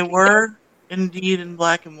think They were indeed in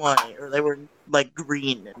black and white, or they were like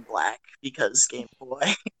green and black because Game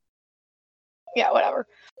Boy. Yeah, whatever.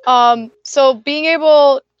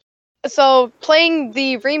 So playing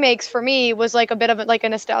the remakes for me was like a bit of a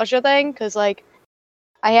nostalgia thing, because like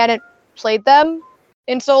I hadn't played them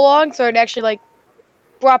in so long, so it actually like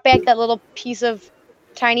brought back that little piece of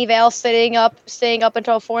tiny Val staying up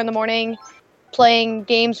until 4 a.m, playing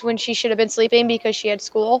games when she should have been sleeping because she had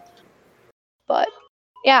school. But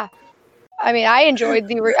yeah, I mean, I enjoyed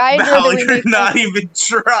the Val, remake. you're not even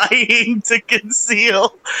trying to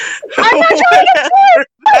conceal I'm not trying to whatever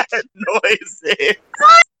that noise is.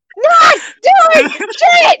 not doing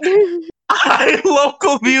shit. I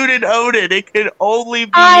local muted Odin. It can only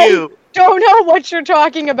be you. Don't know what you're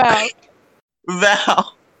talking about.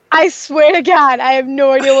 Val, I swear to God, I have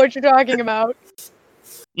no idea what you're talking about.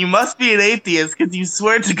 you must be an atheist because you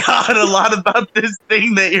swear to God a lot about this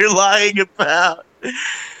thing that you're lying about.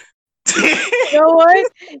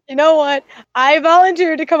 You know what? I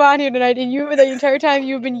volunteered to come on here tonight, and the entire time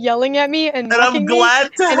you've been yelling at me and And I'm mocking me.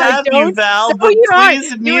 glad to and I have you, don't- Val, No, but you aren't.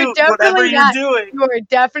 please You are mute whatever definitely you're not. doing. You are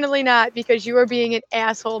definitely not, because you are being an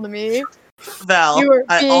asshole to me. Val, You are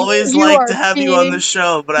I being- always you like are to have you on the being-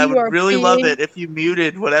 show, but I you would are really love being- it if you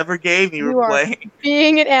muted whatever game you You were are- playing.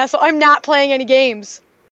 Being an asshole. I'm not playing any games.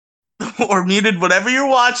 Or muted whatever you're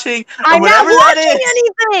watching, or I'm not whatever that watching is.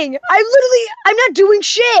 anything. I'm not doing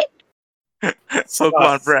shit.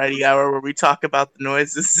 Pokemon Variety Hour, where we talk about the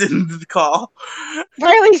noises in the call.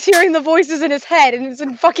 Riley's hearing the voices in his head, and it's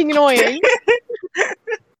fucking annoying.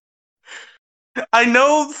 I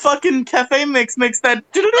know fucking Cafe Mix makes that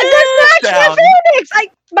That's not sound.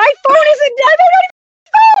 My phone isn't. I'm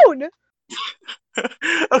not even phone.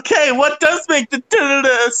 Okay, what does make the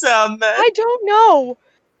sound then? I don't know.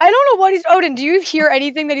 I don't know what he's. Odin, do you hear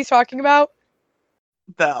anything that he's talking about?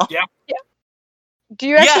 Val. Do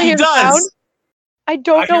you actually Yeah, he hear the sound? does. I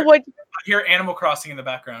don't I know hear- what. I hear Animal Crossing in the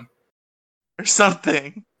background. Or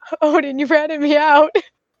something. Odin, you ratted me out.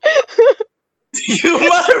 You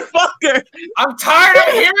motherfucker! I'm tired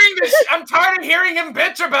of hearing this. I'm tired of hearing him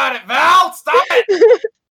bitch about it. Val, stop it.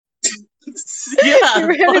 Yeah, You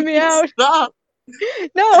ratted me fucking out. stop.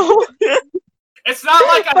 No. It's not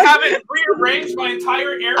like I haven't rearranged my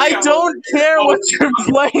entire area. I don't care what you're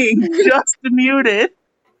playing, just mute it.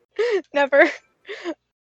 Never.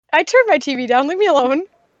 I turned my TV down. Leave me alone.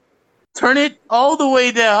 Turn it all the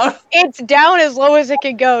way down. It's down as low as it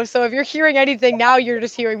can go. So if you're hearing anything now, you're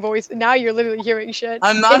just hearing voice. Now you're literally hearing shit.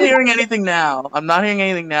 I'm not It is hearing anything now. I'm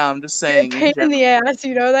just saying. a pain in the ass.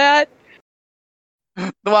 You know that?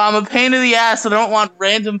 Well, I'm a pain in the ass, and I don't want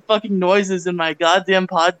random fucking noises in my goddamn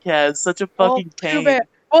podcast. Such a fucking Too pain. bad.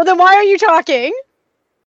 Well, then why are you talking?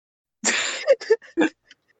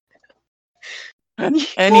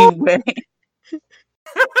 Anyway.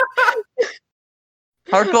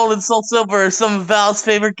 Heart Gold and Soul Silver are some of Val's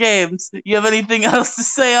favorite games. You have anything else to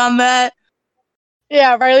say on that?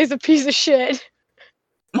 Yeah, Riley's a piece of shit.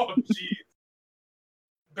 Oh, jeez.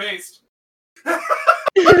 Based.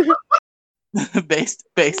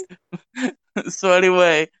 Based. So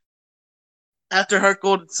anyway, after Heart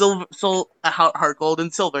Gold and Soul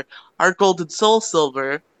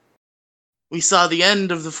Silver, we saw the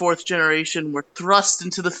end of the 4th generation. We're thrust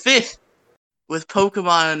into the 5th with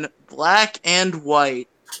Pokemon Black and White.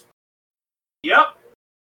 Yep.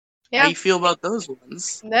 Yeah. How you feel about those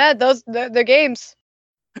ones? Yeah, they're games.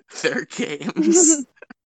 They're games.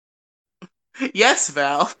 Yes,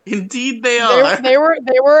 Val. Indeed they are. They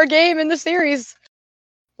were a game in the series.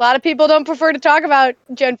 A lot of people don't prefer to talk about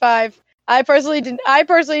Gen 5. I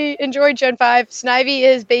personally enjoyed Gen 5. Snivy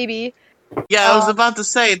is baby. Yeah, I was about to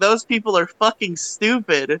say, those people are fucking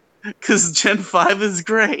stupid. Because Gen 5 is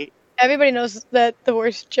great. Everybody knows that the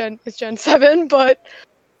worst gen is Gen 7, but...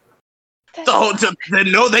 No,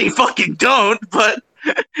 they fucking don't, but...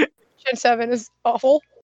 Gen 7 is awful.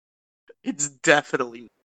 It's definitely...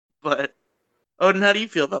 But... Odin, how do you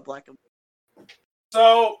feel about Black and White?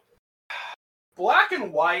 So, Black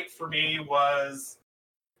and White for me was...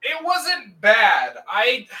 It wasn't bad.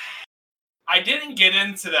 I didn't get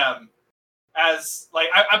into them as... Like,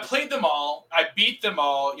 I played them all. I beat them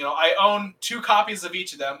all. You know, I own 2 copies of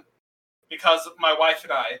each of them because of my wife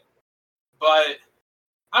and I. But,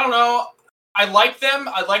 I don't know. I liked them.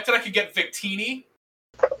 I liked that I could get Victini.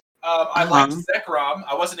 I liked Zekrom.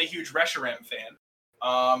 I wasn't a huge Reshiram fan.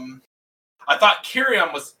 I thought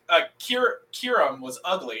Kyurem was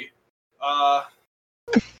ugly. I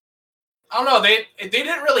don't know. They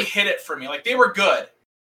didn't really hit it for me. Like, they were good.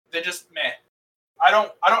 They just meh. I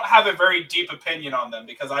don't have a very deep opinion on them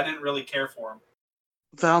because I didn't really care for them.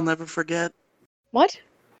 Val, never forget. What?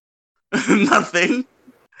 Nothing.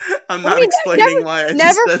 I'm not explaining why I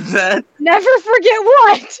just said that. Never forget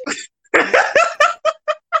what?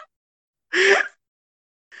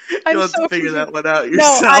 You'll have to figure that one out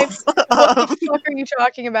yourself. What the fuck are you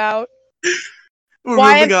talking about? We're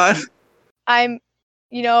moving on.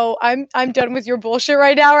 I'm done with your bullshit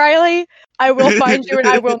right now, Riley. I will find you and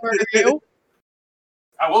I will murder you.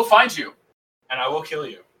 I will find you, and I will kill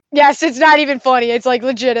you. Yes, it's not even funny. It's like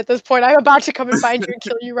legit at this point. I'm about to come and find you and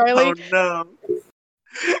kill you, Riley. Oh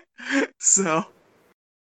no. So,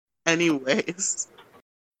 anyways.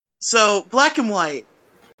 So, Black and White.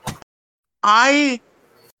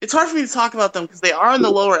 It's hard for me to talk about them because they are in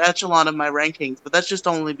the lower echelon of my rankings, but that's just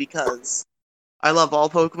only because I love all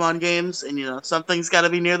Pokemon games, and something's gotta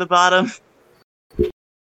be near the bottom.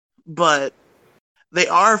 But they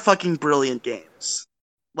are fucking brilliant games.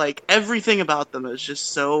 Like, everything about them is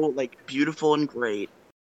just so, like, beautiful and great.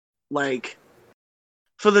 Like,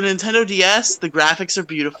 for the Nintendo DS, the graphics are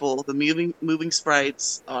beautiful, the moving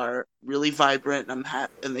sprites are really vibrant, and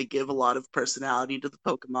they give a lot of personality to the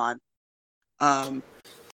Pokemon.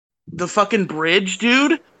 The fucking bridge,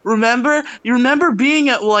 dude. You remember being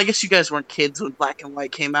at... Well, I guess you guys weren't kids when Black and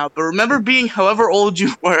White came out, but remember being however old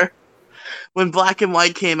you were when Black and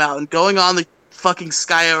White came out and going on the fucking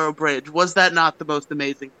Sky Arrow Bridge. Was that not the most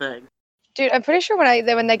amazing thing? Dude, I'm pretty sure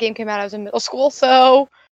when that game came out, I was in middle school, so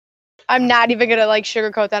I'm not even gonna, like,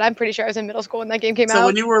 sugarcoat that. I'm pretty sure I was in middle school when that game came out. So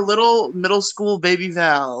when you were little middle school baby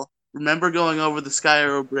Val, remember going over the Sky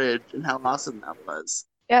Arrow Bridge and how awesome that was?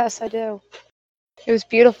 Yes, I do. It was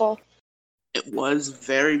beautiful. It was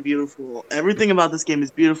very beautiful. Everything about this game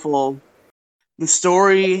is beautiful. The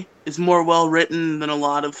story is more well written than a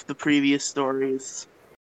lot of the previous stories.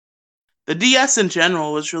 The DS in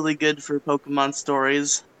general was really good for Pokemon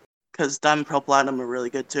stories, because Diamond Pearl Platinum are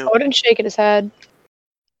really good too. Odin's shaking his head.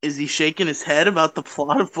 Is he shaking his head about the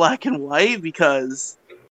plot of Black and White? Because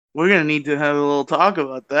we're going to need to have a little talk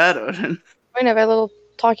about that, Odin. We're going to have a little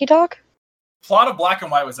talky talk? Plot of Black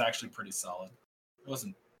and White was actually pretty solid. It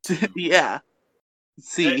wasn't... Yeah.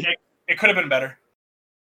 See. It could have been better.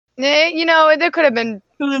 There could have been...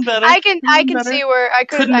 Could have been better. I can see where...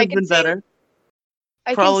 Couldn't have been better.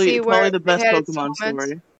 Probably the best Pokemon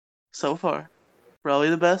story so far. Probably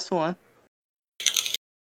the best one.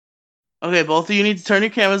 Okay, both of you need to turn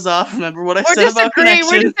your cameras off. Remember what I said about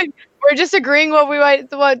connection. We're just agreeing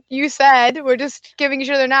what you said. We're just giving each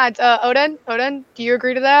other nods. Odin, do you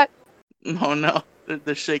agree to that? Oh no,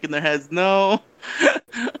 they're shaking their heads. No.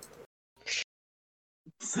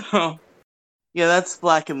 So, yeah, that's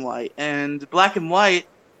Black and White. And Black and White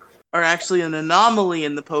are actually an anomaly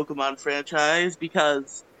in the Pokemon franchise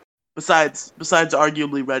because besides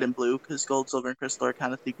arguably Red and Blue, because Gold, Silver, and Crystal are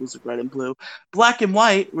kind of sequels of Red and Blue, Black and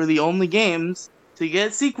White were the only games to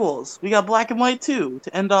get sequels. We got Black and White 2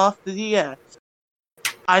 to end off the DS.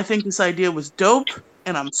 I think this idea was dope,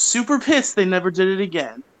 and I'm super pissed they never did it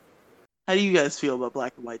again. How do you guys feel about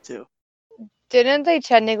Black and White 2? Didn't they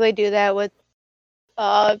technically do that with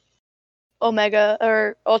Omega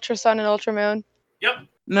or Ultra Sun and Ultra Moon? Yep.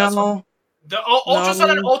 No. The Ultra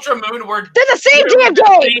Sun and Ultra Moon were They're the same damn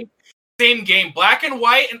game. Same game. Black and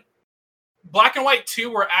White 2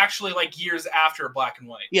 were actually like years after Black and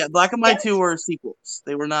White. Yeah, Black and White 2 were sequels.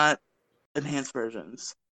 They were not enhanced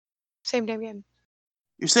versions. Same damn game.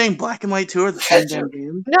 You're saying Black and White 2 are the same damn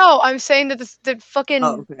game? No, I'm saying that the fucking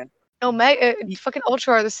okay. Omega, fucking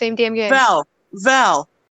Ultra are the same damn game. Val,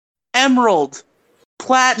 Emerald,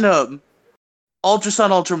 Platinum, Ultra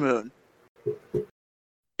Sun, Ultra Moon.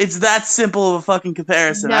 It's that simple of a fucking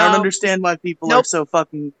comparison. No. I don't understand why people are so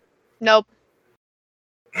fucking... Nope.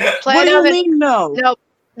 What do you mean no?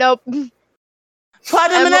 Nope.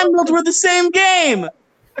 Platinum and Emerald were the same game!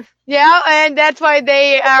 Yeah, and that's why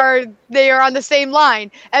they are on the same line.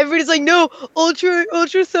 Everybody's like, no,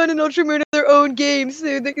 Ultra Sun and Ultra Moon are their own games.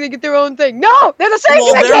 They get their own thing. No, they're the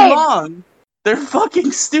same they're game. Wrong. They're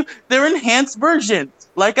fucking stupid. They're enhanced versions.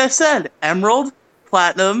 Like I said, Emerald,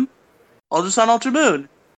 Platinum, Ultra Sun, Ultra Moon.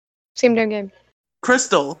 Same damn game.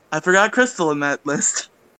 Crystal. I forgot Crystal in that list.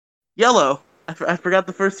 Yellow. I forgot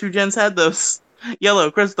the first 2 gens had those. Yellow,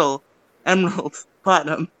 Crystal, Emerald,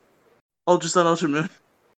 Platinum, Ultra Sun, Ultra Moon.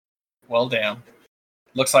 Well, damn.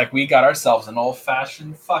 Looks like we got ourselves an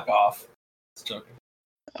old-fashioned fuck-off. Just joking.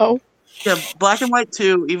 Oh. Yeah, Black and White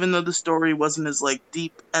 2, even though the story wasn't as, like,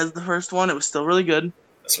 deep as the first one, it was still really good.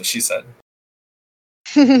 That's what she said.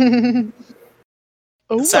 The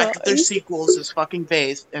fact that there's sequels is fucking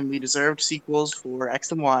based, and we deserved sequels for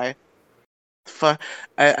X and Y.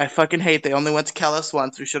 I fucking hate they only went to Kalos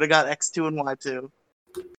once. We should have got X2 and Y2.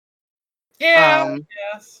 Yeah,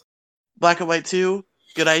 yes. Black and White 2,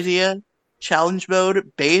 good idea. Challenge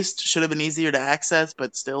mode, based, should have been easier to access,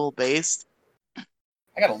 but still based.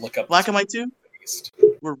 I gotta look up Black and White 2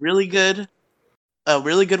 were really good. A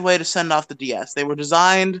really good way to send off the DS. They were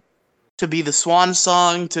designed to be the swan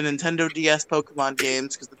song to Nintendo DS Pokemon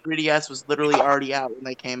games, because the 3DS was literally already out when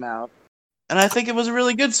they came out. And I think it was a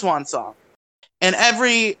really good swan song. And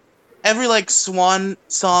every like swan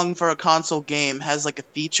song for a console game has like a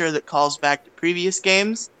feature that calls back to previous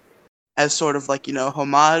games as sort of like,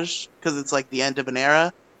 homage, because it's like the end of an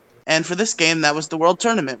era. And for this game, that was the World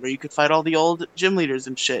Tournament, where you could fight all the old gym leaders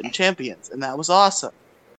and shit and champions, and that was awesome.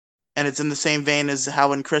 And it's in the same vein as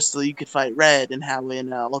how in Crystal you could fight Red, and how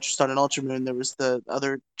in Ultra Sun and Ultra Moon there was the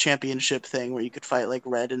other championship thing where you could fight like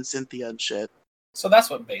Red and Cynthia and shit. So that's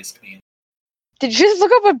what based means. Did you just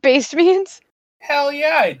look up what based means? Hell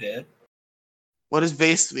yeah, I did. What does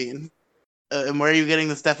based mean? And where are you getting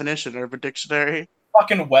this definition? Urban Dictionary?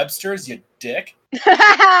 Fucking Webster's, you dick.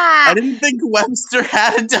 I didn't think Webster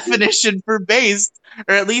had a definition for based,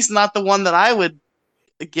 or at least not the one that I would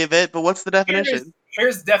give it, but what's the definition?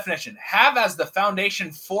 Here's the definition. Have as the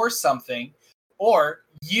foundation for something, or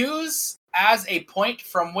use as a point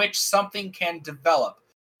from which something can develop,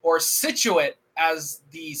 or situate as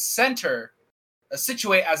the center,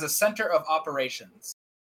 situate as a center of operations.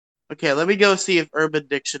 Okay, let me go see if Urban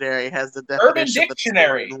Dictionary has the definition. Urban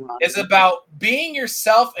Dictionary is about being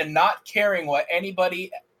yourself and not caring what anybody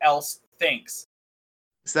else thinks.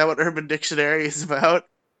 Is that what Urban Dictionary is about?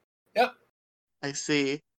 Yep. I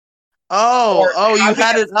see. Oh, you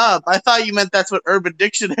had it up. I thought you meant that's what Urban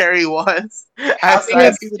Dictionary was.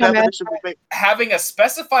 Having a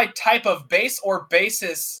specified type of base or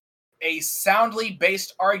basis, a soundly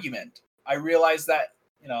based argument. I realize that,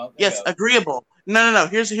 Yes, agreeable. No.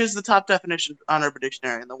 Here's the top definition on Urban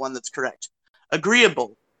Dictionary, and the one that's correct.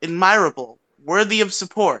 Agreeable, admirable, worthy of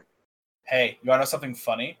support. Hey, you want to know something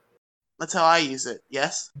funny? That's how I use it,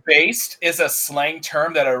 yes? Based is a slang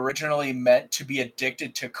term that originally meant to be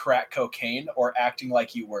addicted to crack cocaine or acting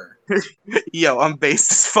like you were. Yo, I'm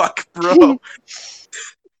based as fuck, bro.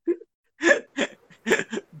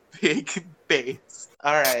 Big base.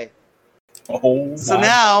 Alright. Oh, so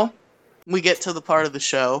now, we get to the part of the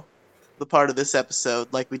show, the part of this episode,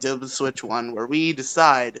 like we did with Switch 1, where we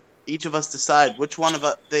decide, each of us decide which one of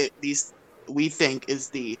these we think is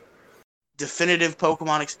the definitive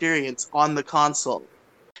Pokemon experience on the console.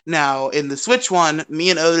 Now, in the Switch one, me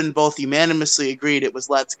and Odin both unanimously agreed it was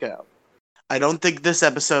Let's Go. I don't think this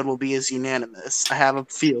episode will be as unanimous. I have a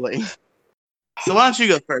feeling. So why don't you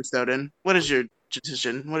go first, Odin? What is your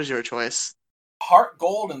decision? What is your choice? Heart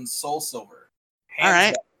Gold and Soul Silver. All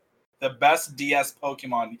right. the best DS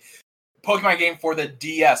Pokemon game for the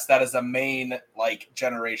DS. That is a main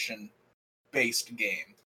generation based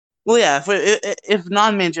game. Well, yeah. If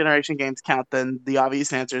non-main generation games count, then the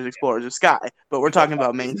obvious answer is Explorers of Sky. But we're talking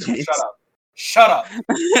about main games. Shut up.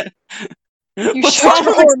 What's wrong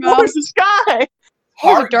with Explorers of Sky?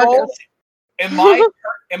 Heart Gold, in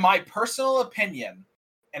my personal opinion,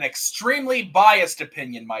 an extremely biased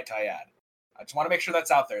opinion, might I add. I just want to make sure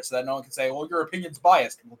that's out there so that no one can say, well, your opinion's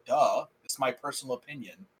biased. Well, duh. It's my personal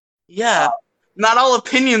opinion. Yeah. Not all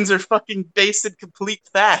opinions are fucking based in complete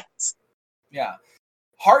facts. Yeah.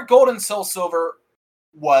 Heart Gold and Soul Silver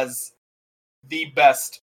was the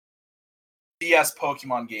best DS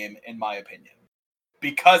Pokemon game, in my opinion.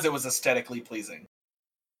 Because it was aesthetically pleasing.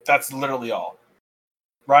 That's literally all.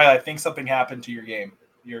 Riley, I think something happened to your game.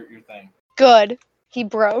 Your thing. Good. He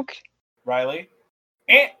broke. Riley?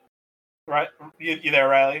 Right, you there,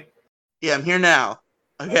 Riley? Yeah, I'm here now.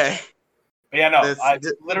 Okay. But yeah, no.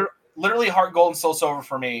 Literally, Heart Gold and Soul Silver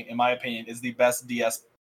for me, in my opinion, is the best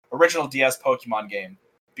original DS Pokemon game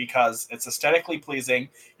because it's aesthetically pleasing.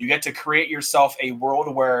 You get to create yourself a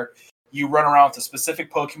world where you run around with a specific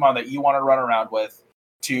Pokemon that you want to run around with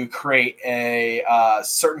to create a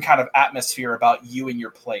certain kind of atmosphere about you and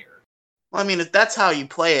your player. Well, I mean, if that's how you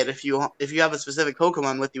play it, if you have a specific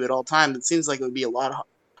Pokemon with you at all times, it seems like it would be a lot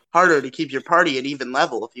harder to keep your party at even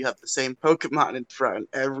level if you have the same Pokemon in front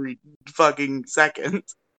every fucking second.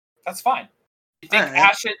 That's fine. Do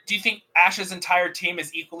you think Ash's entire team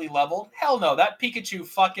is equally leveled? Hell no. That Pikachu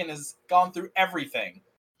fucking has gone through everything.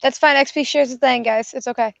 That's fine. XP share's a thing, guys. It's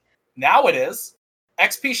okay. Now it is.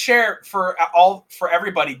 XP share for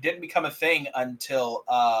everybody didn't become a thing until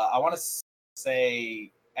I want to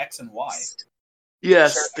say X and Y.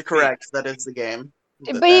 Yes, correct. That is the game.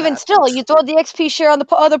 But even still, you throw the XP share on the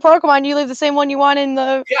other Pokemon, you leave the same one you want in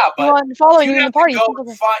the following you in the party.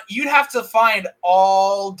 You'd have to find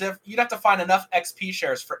you'd have to find enough XP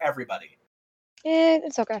shares for everybody.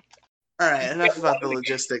 It's okay. All right, enough about the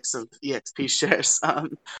logistics of EXP shares.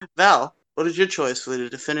 Val, what is your choice for the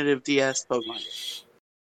definitive DS Pokemon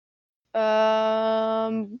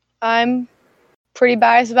game? I'm pretty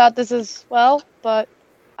biased about this as well, but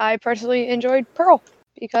I personally enjoyed Pearl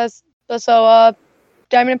because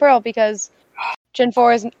Diamond and Pearl because Gen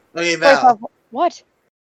 4 is. Okay, Val. What?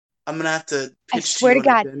 I'm gonna have to pitch swear to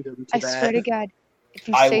God. I swear to God. If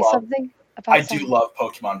you say something about I do love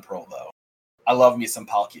Pokemon Pearl though. I love me some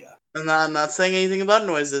Palkia. I'm not saying anything about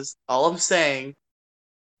noises. All I'm saying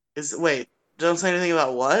is don't say anything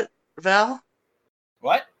about what, Val?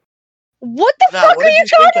 What? What the fuck are you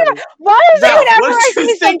talking about? Why is Val, anyone ever what did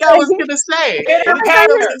you think I was gonna say? What did you think I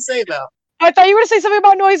was gonna say, Val? I thought you were going to say something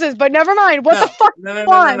about noises, but never mind. What the fuck?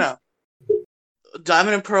 No.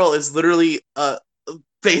 Diamond and Pearl is literally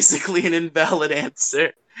basically an invalid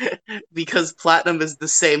answer because Platinum is the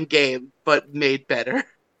same game but made better.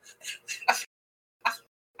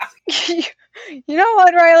 You know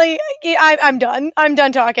what, Riley? I'm done. I'm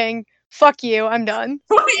done talking. Fuck you. I'm done.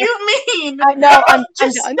 What do you mean? I'm done.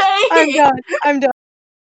 I'm done.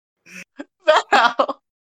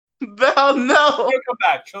 Val, no. She'll come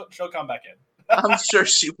back. She'll come back in. I'm sure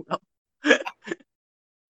she will.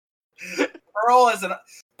 Pearl is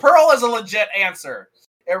a legit answer.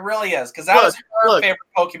 It really is because that was her favorite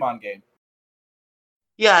Pokemon game.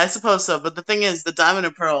 Yeah, I suppose so. But the thing is, the Diamond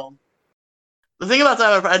and Pearl. The thing about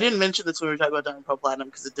Diamond and Pearl, I didn't mention this when we were talking about Diamond and Pearl Platinum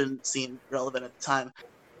because it didn't seem relevant at the time.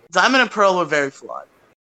 Diamond and Pearl were very flawed.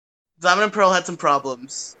 Diamond and Pearl had some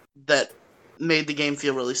problems that made the game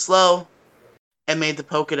feel really slow and made the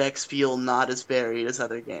Pokédex feel not as varied as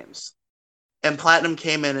other games. And Platinum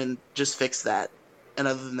came in and just fixed that. And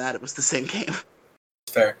other than that, it was the same game.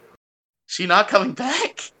 Fair. She not coming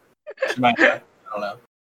back? She might be. I don't know.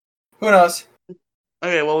 Who knows?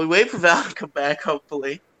 Okay, well, we wait for Val to come back,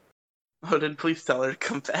 hopefully. Odin, please tell her to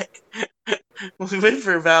come back. We wait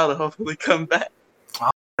for Val to hopefully come back.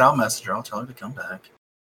 I'll message her. I'll tell her to come back.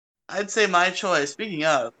 I'd say my choice, speaking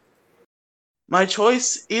of, my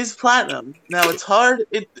choice is Platinum. Now, it's hard.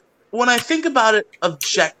 When I think about it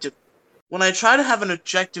objectively, when I try to have an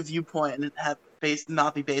objective viewpoint and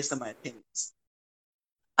not be based on my opinions,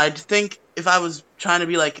 I'd think if I was trying to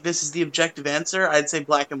be like, this is the objective answer, I'd say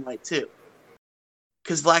Black and White 2.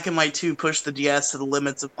 Because Black and White 2 pushed the DS to the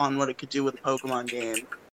limits on what it could do with a Pokemon game.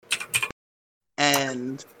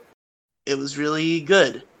 And it was really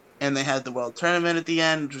good. And they had the World Tournament at the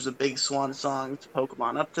end, which was a big swan song to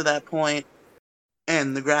Pokemon up to that point.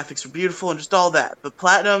 And the graphics were beautiful and just all that. But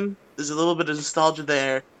Platinum, there's a little bit of nostalgia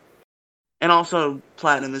there. And also,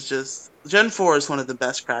 Platinum is just... Gen 4 is one of the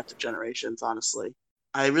best crafted generations, honestly.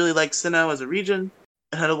 I really like Sinnoh as a region.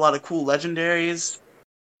 It had a lot of cool legendaries.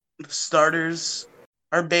 the starters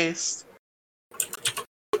are based.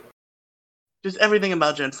 Just everything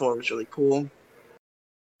about Gen 4 was really cool.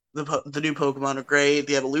 The new Pokemon are great.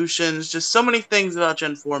 The evolutions, just so many things about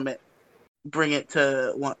Gen 4 bring it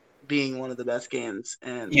to being one of the best games.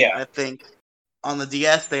 And Yeah. I think on the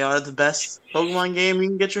DS, they are the best Pokemon game you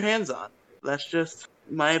can get your hands on. That's just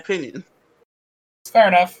my opinion. Fair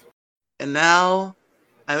enough. And now,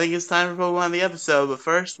 I think it's time for Pokemon the episode. But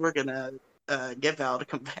first, we're gonna get Val to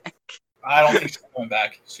come back. I don't think she's coming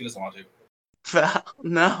back. She doesn't want to. Val,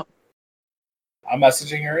 no. I'm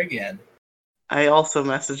messaging her again. I also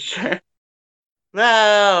messaged her.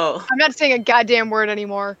 Val! I'm not saying a goddamn word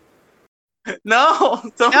anymore. No!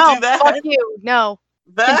 Don't No, do that! fuck you. No.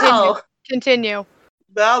 Val! Continue.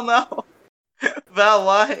 Val, no! Val,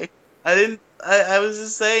 why? I was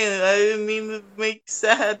just saying, I didn't mean to make you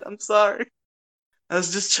sad. I'm sorry. I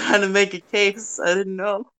was just trying to make a case. I didn't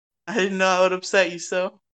know I would upset you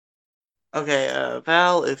so. Okay,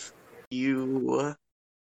 Val,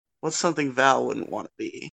 what's something Val wouldn't want to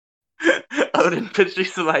be? Odin, pitch me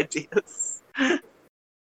some ideas.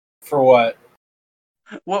 For what?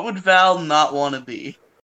 What would Val not want to be?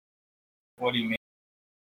 What do you mean?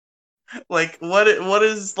 Like, what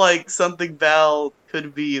is, like, something Val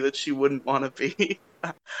could be that she wouldn't want to be?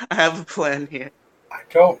 I have a plan here. I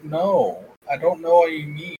don't know. I don't know what you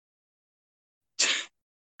mean.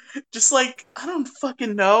 Just, like, I don't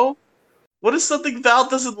fucking know. What is something Val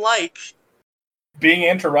doesn't like? Being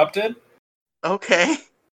interrupted? Okay.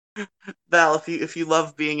 Val, if you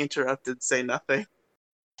love being interrupted, say nothing.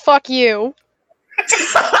 Fuck you. I'm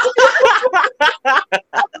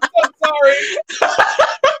sorry.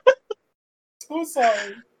 So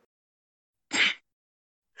sorry.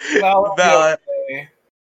 Val, okay.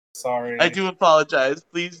 Sorry. I do apologize.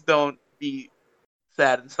 Please don't be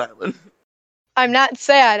sad and silent. I'm not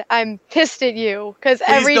sad. I'm pissed at you. Because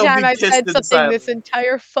every don't time be I've pissed said and something silent. this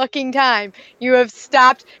entire fucking time, you have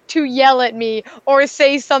stopped to yell at me or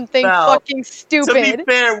say something Val, fucking To stupid. be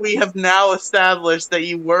fair, we have now established that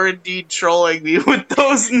you were indeed trolling me with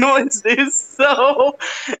those noises, so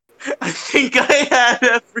I think I had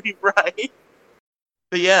every right.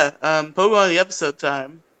 But yeah, Pokemon the episode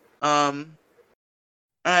time.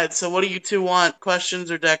 Alright, so what do you two want? Questions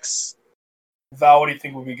or decks? Val, what do you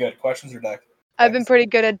think would be good? Questions or deck? I've been pretty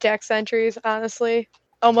good at dex entries, honestly.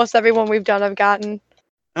 Almost everyone we've done I've gotten.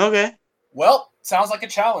 Okay. Well, sounds like a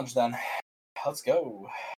challenge then. Let's go.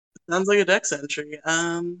 Sounds like a dex entry.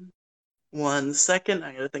 1 second.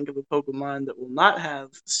 I gotta think of a Pokemon that will not have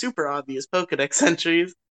super obvious Pokedex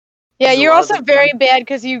entries. Yeah, There's a you're lot of also them. very bad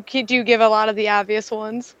because you do give a lot of the obvious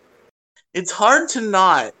ones. It's hard to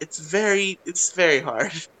not. It's very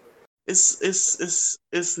hard.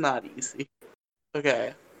 It's not easy.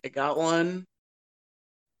 Okay, I got one.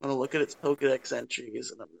 I'm gonna look at its Pokedex entries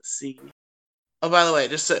and I'm gonna see. Oh, by the way,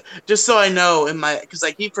 just so I know, because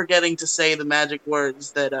I keep forgetting to say the magic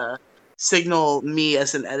words that signal me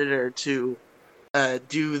as an editor to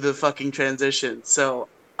do the fucking transition. So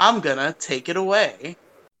I'm gonna take it away.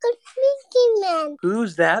 Pokemon.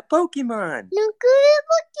 Who's that Pokemon? Look at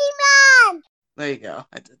Pokemon. There you go.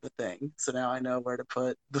 I did the thing. So now I know where to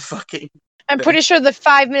put the fucking. I'm thing. pretty sure the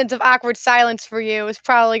 5 minutes of awkward silence for you is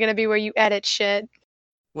probably gonna be where you edit shit.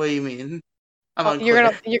 What do you mean? I'm Oh,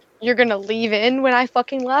 unclear. you're gonna leave in when I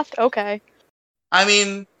fucking left? Okay. I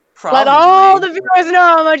mean, probably. Let all the viewers know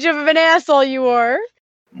how much of an asshole you were.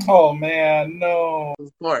 Oh man, no.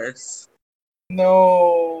 Of course.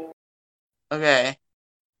 No.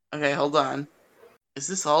 Okay, hold on. Is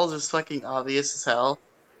this all just fucking obvious as hell?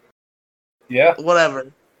 Yeah.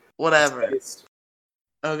 Whatever. It's-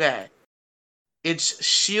 Okay. Its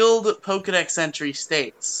Shield Pokedex entry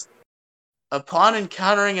states, upon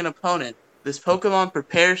encountering an opponent, this Pokemon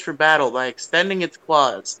prepares for battle by extending its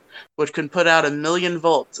claws, which can put out 1,000,000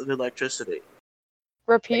 volts of electricity.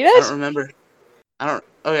 Repeat I don't it? remember.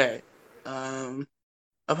 Okay.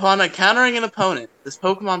 Upon encountering an opponent, this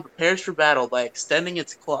Pokemon prepares for battle by extending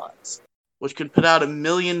its claws, which can put out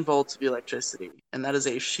 1,000,000 volts of electricity, and that is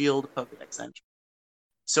a Shield Pokedex entry.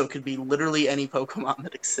 So it could be literally any Pokemon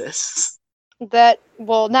that exists. Not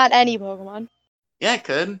any Pokemon. Yeah, it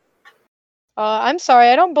could. I'm sorry,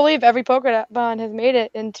 I don't believe every Pokemon has made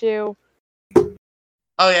it into.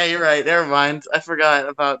 Oh yeah, you're right. Never mind. I forgot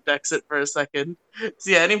about Dexit for a second.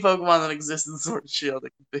 So yeah, any Pokemon that exists in Sword and Shield,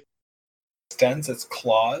 it could be. Extends its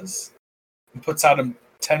claws and puts out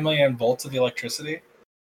 10 million volts of electricity.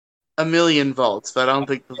 1,000,000 volts, but I don't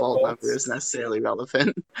think the volt Volts. number is necessarily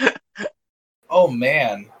relevant. Oh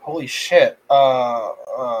man, holy shit.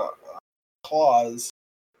 Claws.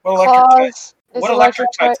 What electric types? Claws. What electric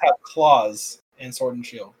types have claws in Sword and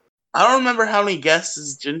Shield? I don't remember how many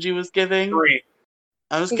guesses Gingy was giving. 3.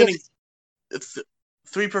 I was He getting gets-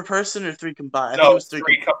 3 per person or 3 combined. I No, think it was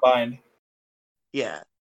 3 combined. Yeah.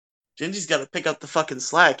 Gingy's got to pick up the fucking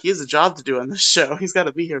slack. He has a job to do on this show. He's got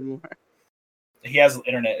to be here more. He has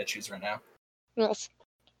internet issues right now. Yes.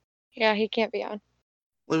 Yeah, he can't be on.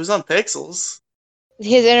 Well, he was on Pixels.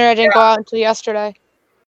 His internet didn't go out until yesterday.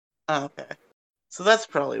 Oh, okay. So that's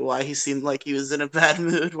probably why he seemed like he was in a bad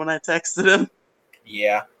mood when I texted him.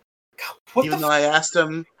 Yeah. God, what Even the though I asked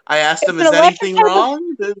him, It's is an anything electric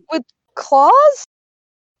wrong? Claws?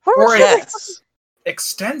 What was that? Yes.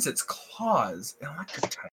 extends its claws? Electric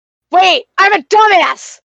type. Wait, I'm a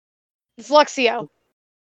dumbass! It's Luxio.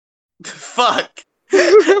 Fuck.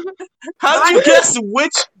 How'd you guess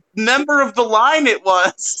which member of the line it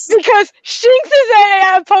was? Because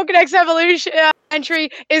Shinx's Pokedex evolution entry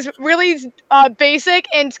is really basic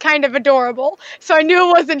and kind of adorable. So I knew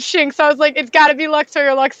it wasn't Shinx. So I was like, it's got to be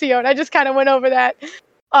Luxray or Luxio. And I just kind of went over that.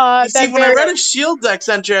 You see, when I read a Shield Dex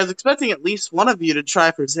entry, I was expecting at least one of you to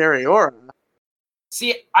try for Zeriora.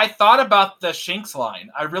 See, I thought about the Shinx line.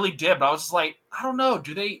 I really did, but I was just like, I don't know.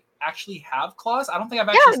 Do they actually have claws? I don't think I've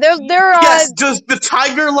actually. Yeah, they're Yes, does the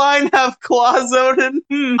Tiger line have claws, Odin?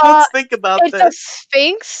 Let's think about it's this. a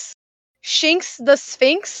Sphinx. Shinx the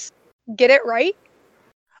Sphinx. Get it right?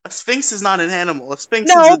 A Sphinx is not an animal. A Sphinx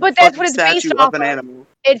No, is a but that's fucking what it's based statue off of an of. animal.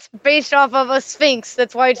 It's based off of a Sphinx.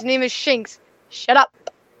 That's why its name is Shinx. Shut up.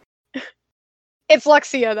 It's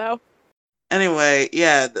Luxio, though. Anyway,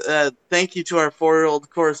 yeah, thank you to our 4-year-old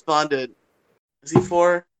correspondent. Is he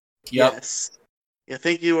 4? Yep. Yes. Yeah,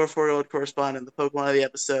 thank you to our 4-year-old correspondent. The Pokemon of the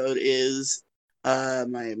episode is...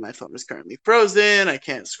 my phone is currently frozen. I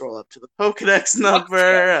can't scroll up to the Pokedex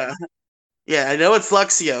number. Yeah, I know it's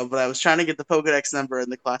Luxio, but I was trying to get the Pokedex number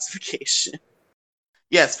and the classification.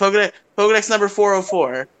 Yes, Pokedex number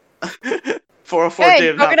 404. 404 Hey,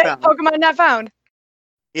 data not found. Pokemon not found.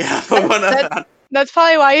 Yeah, Pokemon not found. That's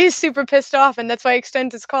probably why he's super pissed off, and that's why he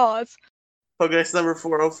extends his claws. Pokedex number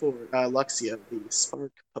 404, Luxio, the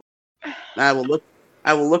Spark Pokemon.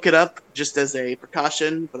 I will look it up just as a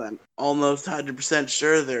precaution, but I'm almost 100%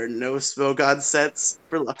 sure there are no Smogon sets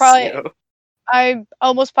for Luxio. Probably. I'm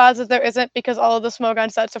almost positive there isn't, because all of the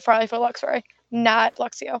Smogon sets are probably for Luxray, not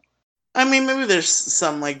Luxio. I mean, maybe there's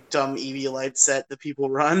some, like, dumb Eviolite set that people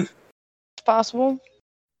run. It's possible.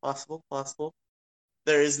 Possible.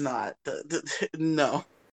 There is not. No.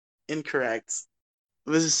 Incorrect.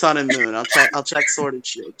 This is Sun and Moon. I'll check Sword and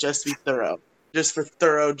Shield. Just to be thorough. Just for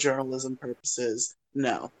thorough journalism purposes.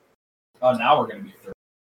 No. Oh, now we're gonna be through.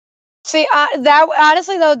 See, that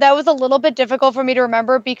honestly though, that was a little bit difficult for me to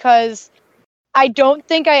remember, because I don't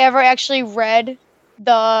think I ever actually read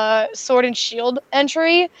the Sword and Shield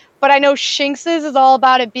entry, but I know Shinx's is all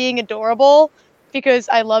about it being adorable, because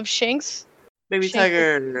I love Shinx. Baby Shinx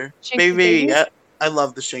Tiger. Shinx's Baby. baby. I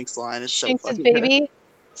love the Shinx line. It's so Shinx's fucking good. baby.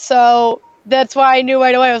 So that's why I knew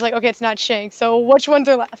right away. I was like, okay, it's not Shinx. So which ones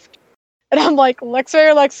are left? And I'm like,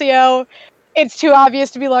 Luxray or Luxio. It's too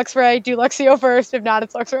obvious to be Luxray. Do Luxio first. If not,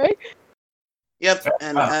 it's Luxray. Yep,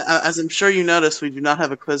 and as I'm sure you noticed, we do not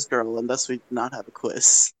have a quiz girl, and thus we do not have a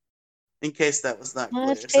quiz. In case that was not clear.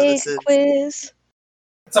 Let's So take this a is... quiz.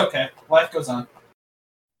 It's okay. Life goes on.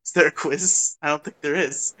 Is there a quiz? I don't think there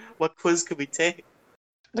is. What quiz could we take?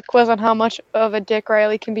 The quiz on how much of a dick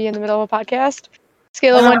Riley can be in the middle of a podcast.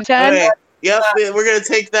 Scale of 1 to 10. Okay. Yep, we're gonna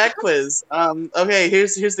take that quiz. Okay,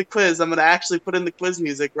 here's the quiz. I'm gonna actually put in the quiz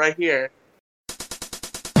music right here.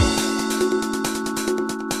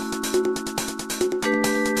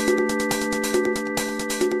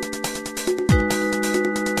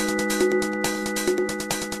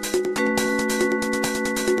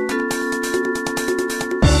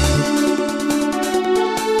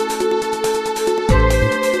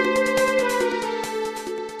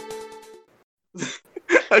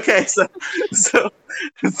 Okay, so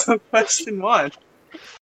question 1.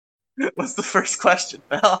 What's the first question,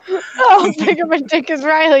 Belle? How big of a dick is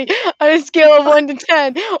Riley on a scale of 1 to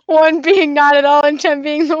 10? 1 being not at all and 10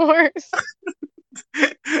 being the worst.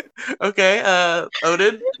 Okay,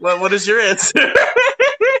 Odin, what is your answer?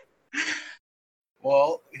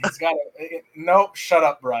 Well, he's got to. Nope. Shut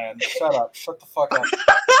up, Brian. Shut up. Shut the fuck up.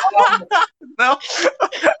 No,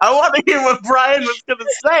 I want to hear what Brian was gonna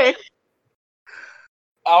say.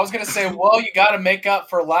 I was gonna say, well, you got to make up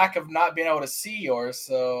for lack of not being able to see yours.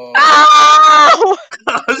 So. Ow!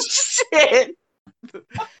 Oh shit!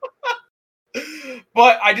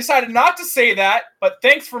 But I decided not to say that. But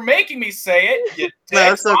thanks for making me say it. You dick.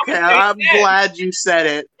 That's okay. I'm glad you said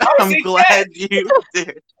it. I'm glad you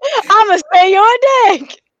did. I'm gonna say you're a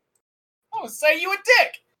dick! I'm gonna say you a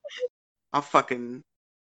dick. I'll fucking.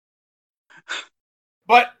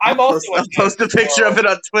 But I'm also I'll post a picture of it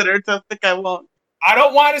on Twitter. Don't think I won't. I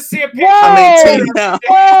don't want to see a picture. I'm 18 now.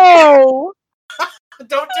 Whoa!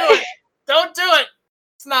 Don't do it. Don't do it.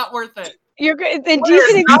 It's not worth it. Indecent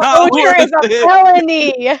not exposure is a worth it.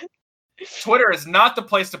 felony. Twitter is not the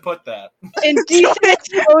place to put that. Indecent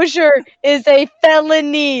exposure is a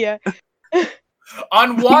felony.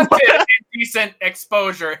 Unwanted indecent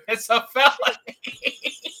exposure. It's a felony.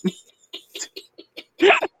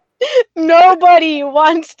 Nobody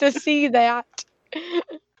wants to see that.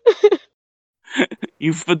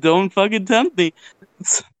 You don't fucking tempt me.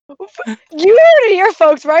 You heard it here,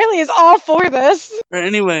 folks. Riley is all for this.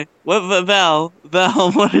 Anyway, Val,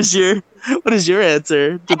 what is your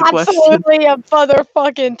answer to the question? Absolutely a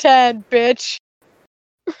motherfucking 10, bitch.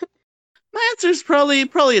 My answer is probably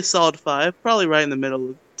a solid 5. Probably right in the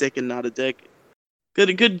middle of dick and not a dick.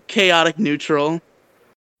 Good chaotic neutral.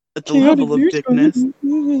 At the level of dickness.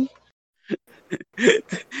 Is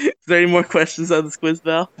there any more questions on this quiz,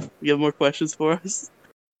 Val? You have more questions for us?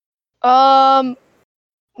 No,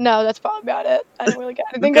 that's probably about it. I don't really got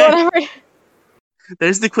anything Okay. going on.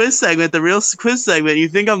 There's the quiz segment, the real quiz segment. You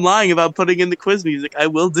think I'm lying about putting in the quiz music? I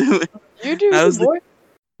will do it. You do, That was boy.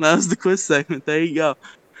 That was the quiz segment. There you go.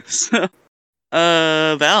 So,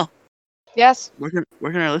 Val, Yes. where can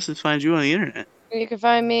our listeners find you on the internet? You can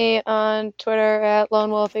find me on Twitter at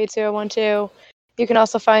LoneWolf8012. You can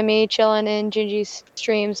also find me chilling in Gingy's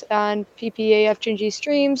streams on PPAF Gingy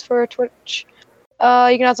streams for Twitch.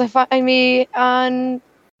 You can also find me on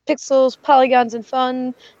Pixels, Polygons, and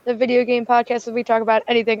Fun, the video game podcast where we talk about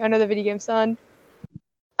anything under the video game sun.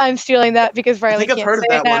 I'm stealing that because I Riley think I've can't heard of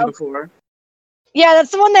say it that now. one before. Yeah,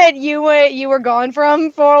 that's the one that you were gone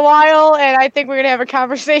from for a while, and I think we're gonna have a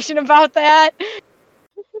conversation about that.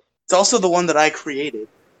 It's also the one that I created,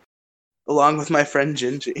 along with my friend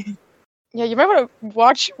Gingy. Yeah, you might want to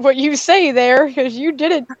watch what you say there, because you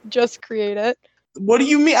didn't just create it. What do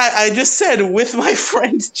you mean? I just said with my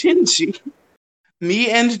friend Gingy. Me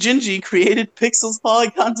and Gingy created Pixels,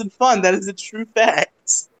 Polygons, and Fun. That is a true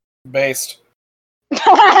fact. Based.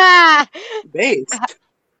 Based.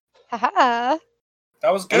 Haha.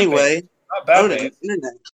 That was good. Anyway, based. Not bad. Odin, Based.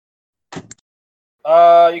 internet.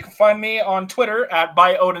 You can find me on Twitter at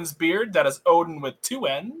 @byOdinsBeard. That is Odin with 2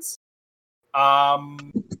 N's.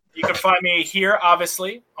 You can find me here,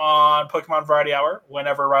 obviously, on Pokemon Variety Hour.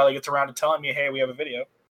 Whenever Riley gets around to telling me, "Hey, we have a video."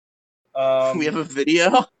 We have a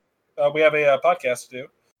video? We have a podcast to do.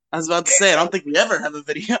 I was about to say, I don't think we ever have a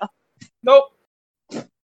video. Nope.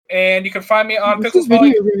 And you can find me on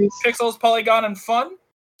Pixels, Polygon, and Fun.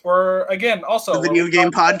 Or again, also The video game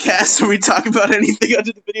podcast where we talk about anything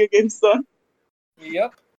under the video game sun.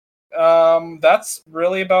 Yep. That's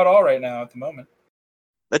really about all right now at the moment.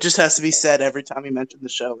 That just has to be said every time we mention the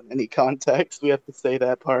show in any context. We have to say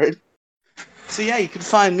that part. So yeah, you can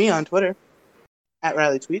find me on Twitter at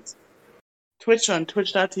Riley Tweets. Twitch on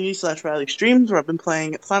twitch.tv/RileyStreams, where I've been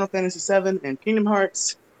playing Final Fantasy VII and Kingdom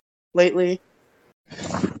Hearts lately.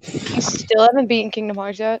 You still haven't beaten Kingdom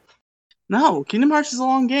Hearts yet? No, Kingdom Hearts is a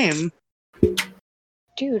long game.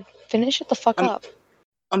 Dude, finish it the fuck up.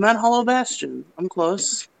 I'm at Hollow Bastion. I'm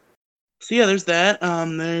close. So yeah, there's that.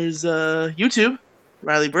 There's YouTube,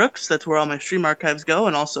 Riley Brooks. That's where all my stream archives go,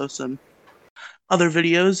 and also some other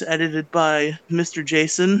videos edited by Mr.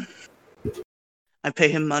 Jason. I pay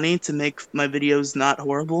him money to make my videos not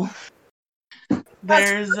horrible.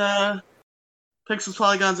 There's Pixels,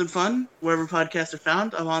 Polygons, and Fun, wherever podcasts are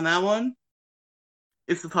found. I'm on that one.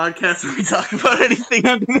 It's the podcast where we talk about anything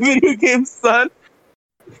under the video game sun.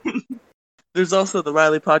 There's also the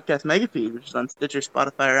Riley Podcast Megafeed, which is on Stitcher,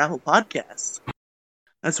 Spotify, or Apple Podcasts.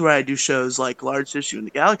 That's where I do shows like Large Issue in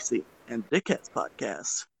the Galaxy and Dick Cats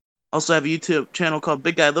Podcast. Also have a YouTube channel called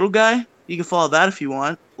Big Guy Little Guy. You can follow that if you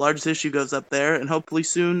want. Largest Issue goes up there, and hopefully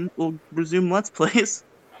soon we'll resume Let's Plays.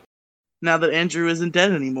 Now that Andrew isn't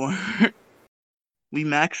dead anymore. We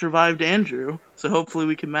max revived Andrew, so hopefully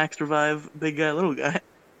we can max revive Big Guy Little Guy.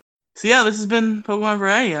 So yeah, this has been Pokemon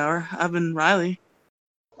Variety Hour. I've been Riley.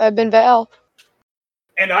 I've been Val.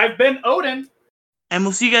 And I've been Odin. And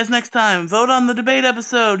we'll see you guys next time. Vote on the debate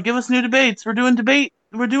episode. Give us new debates. We're doing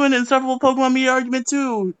Insufferable Pokemon Media Argument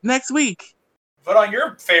 2 next week. Vote on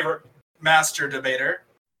your favorite master debater.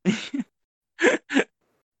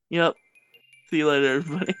 Yep. See you later,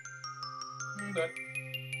 everybody. Okay.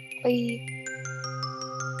 Bye.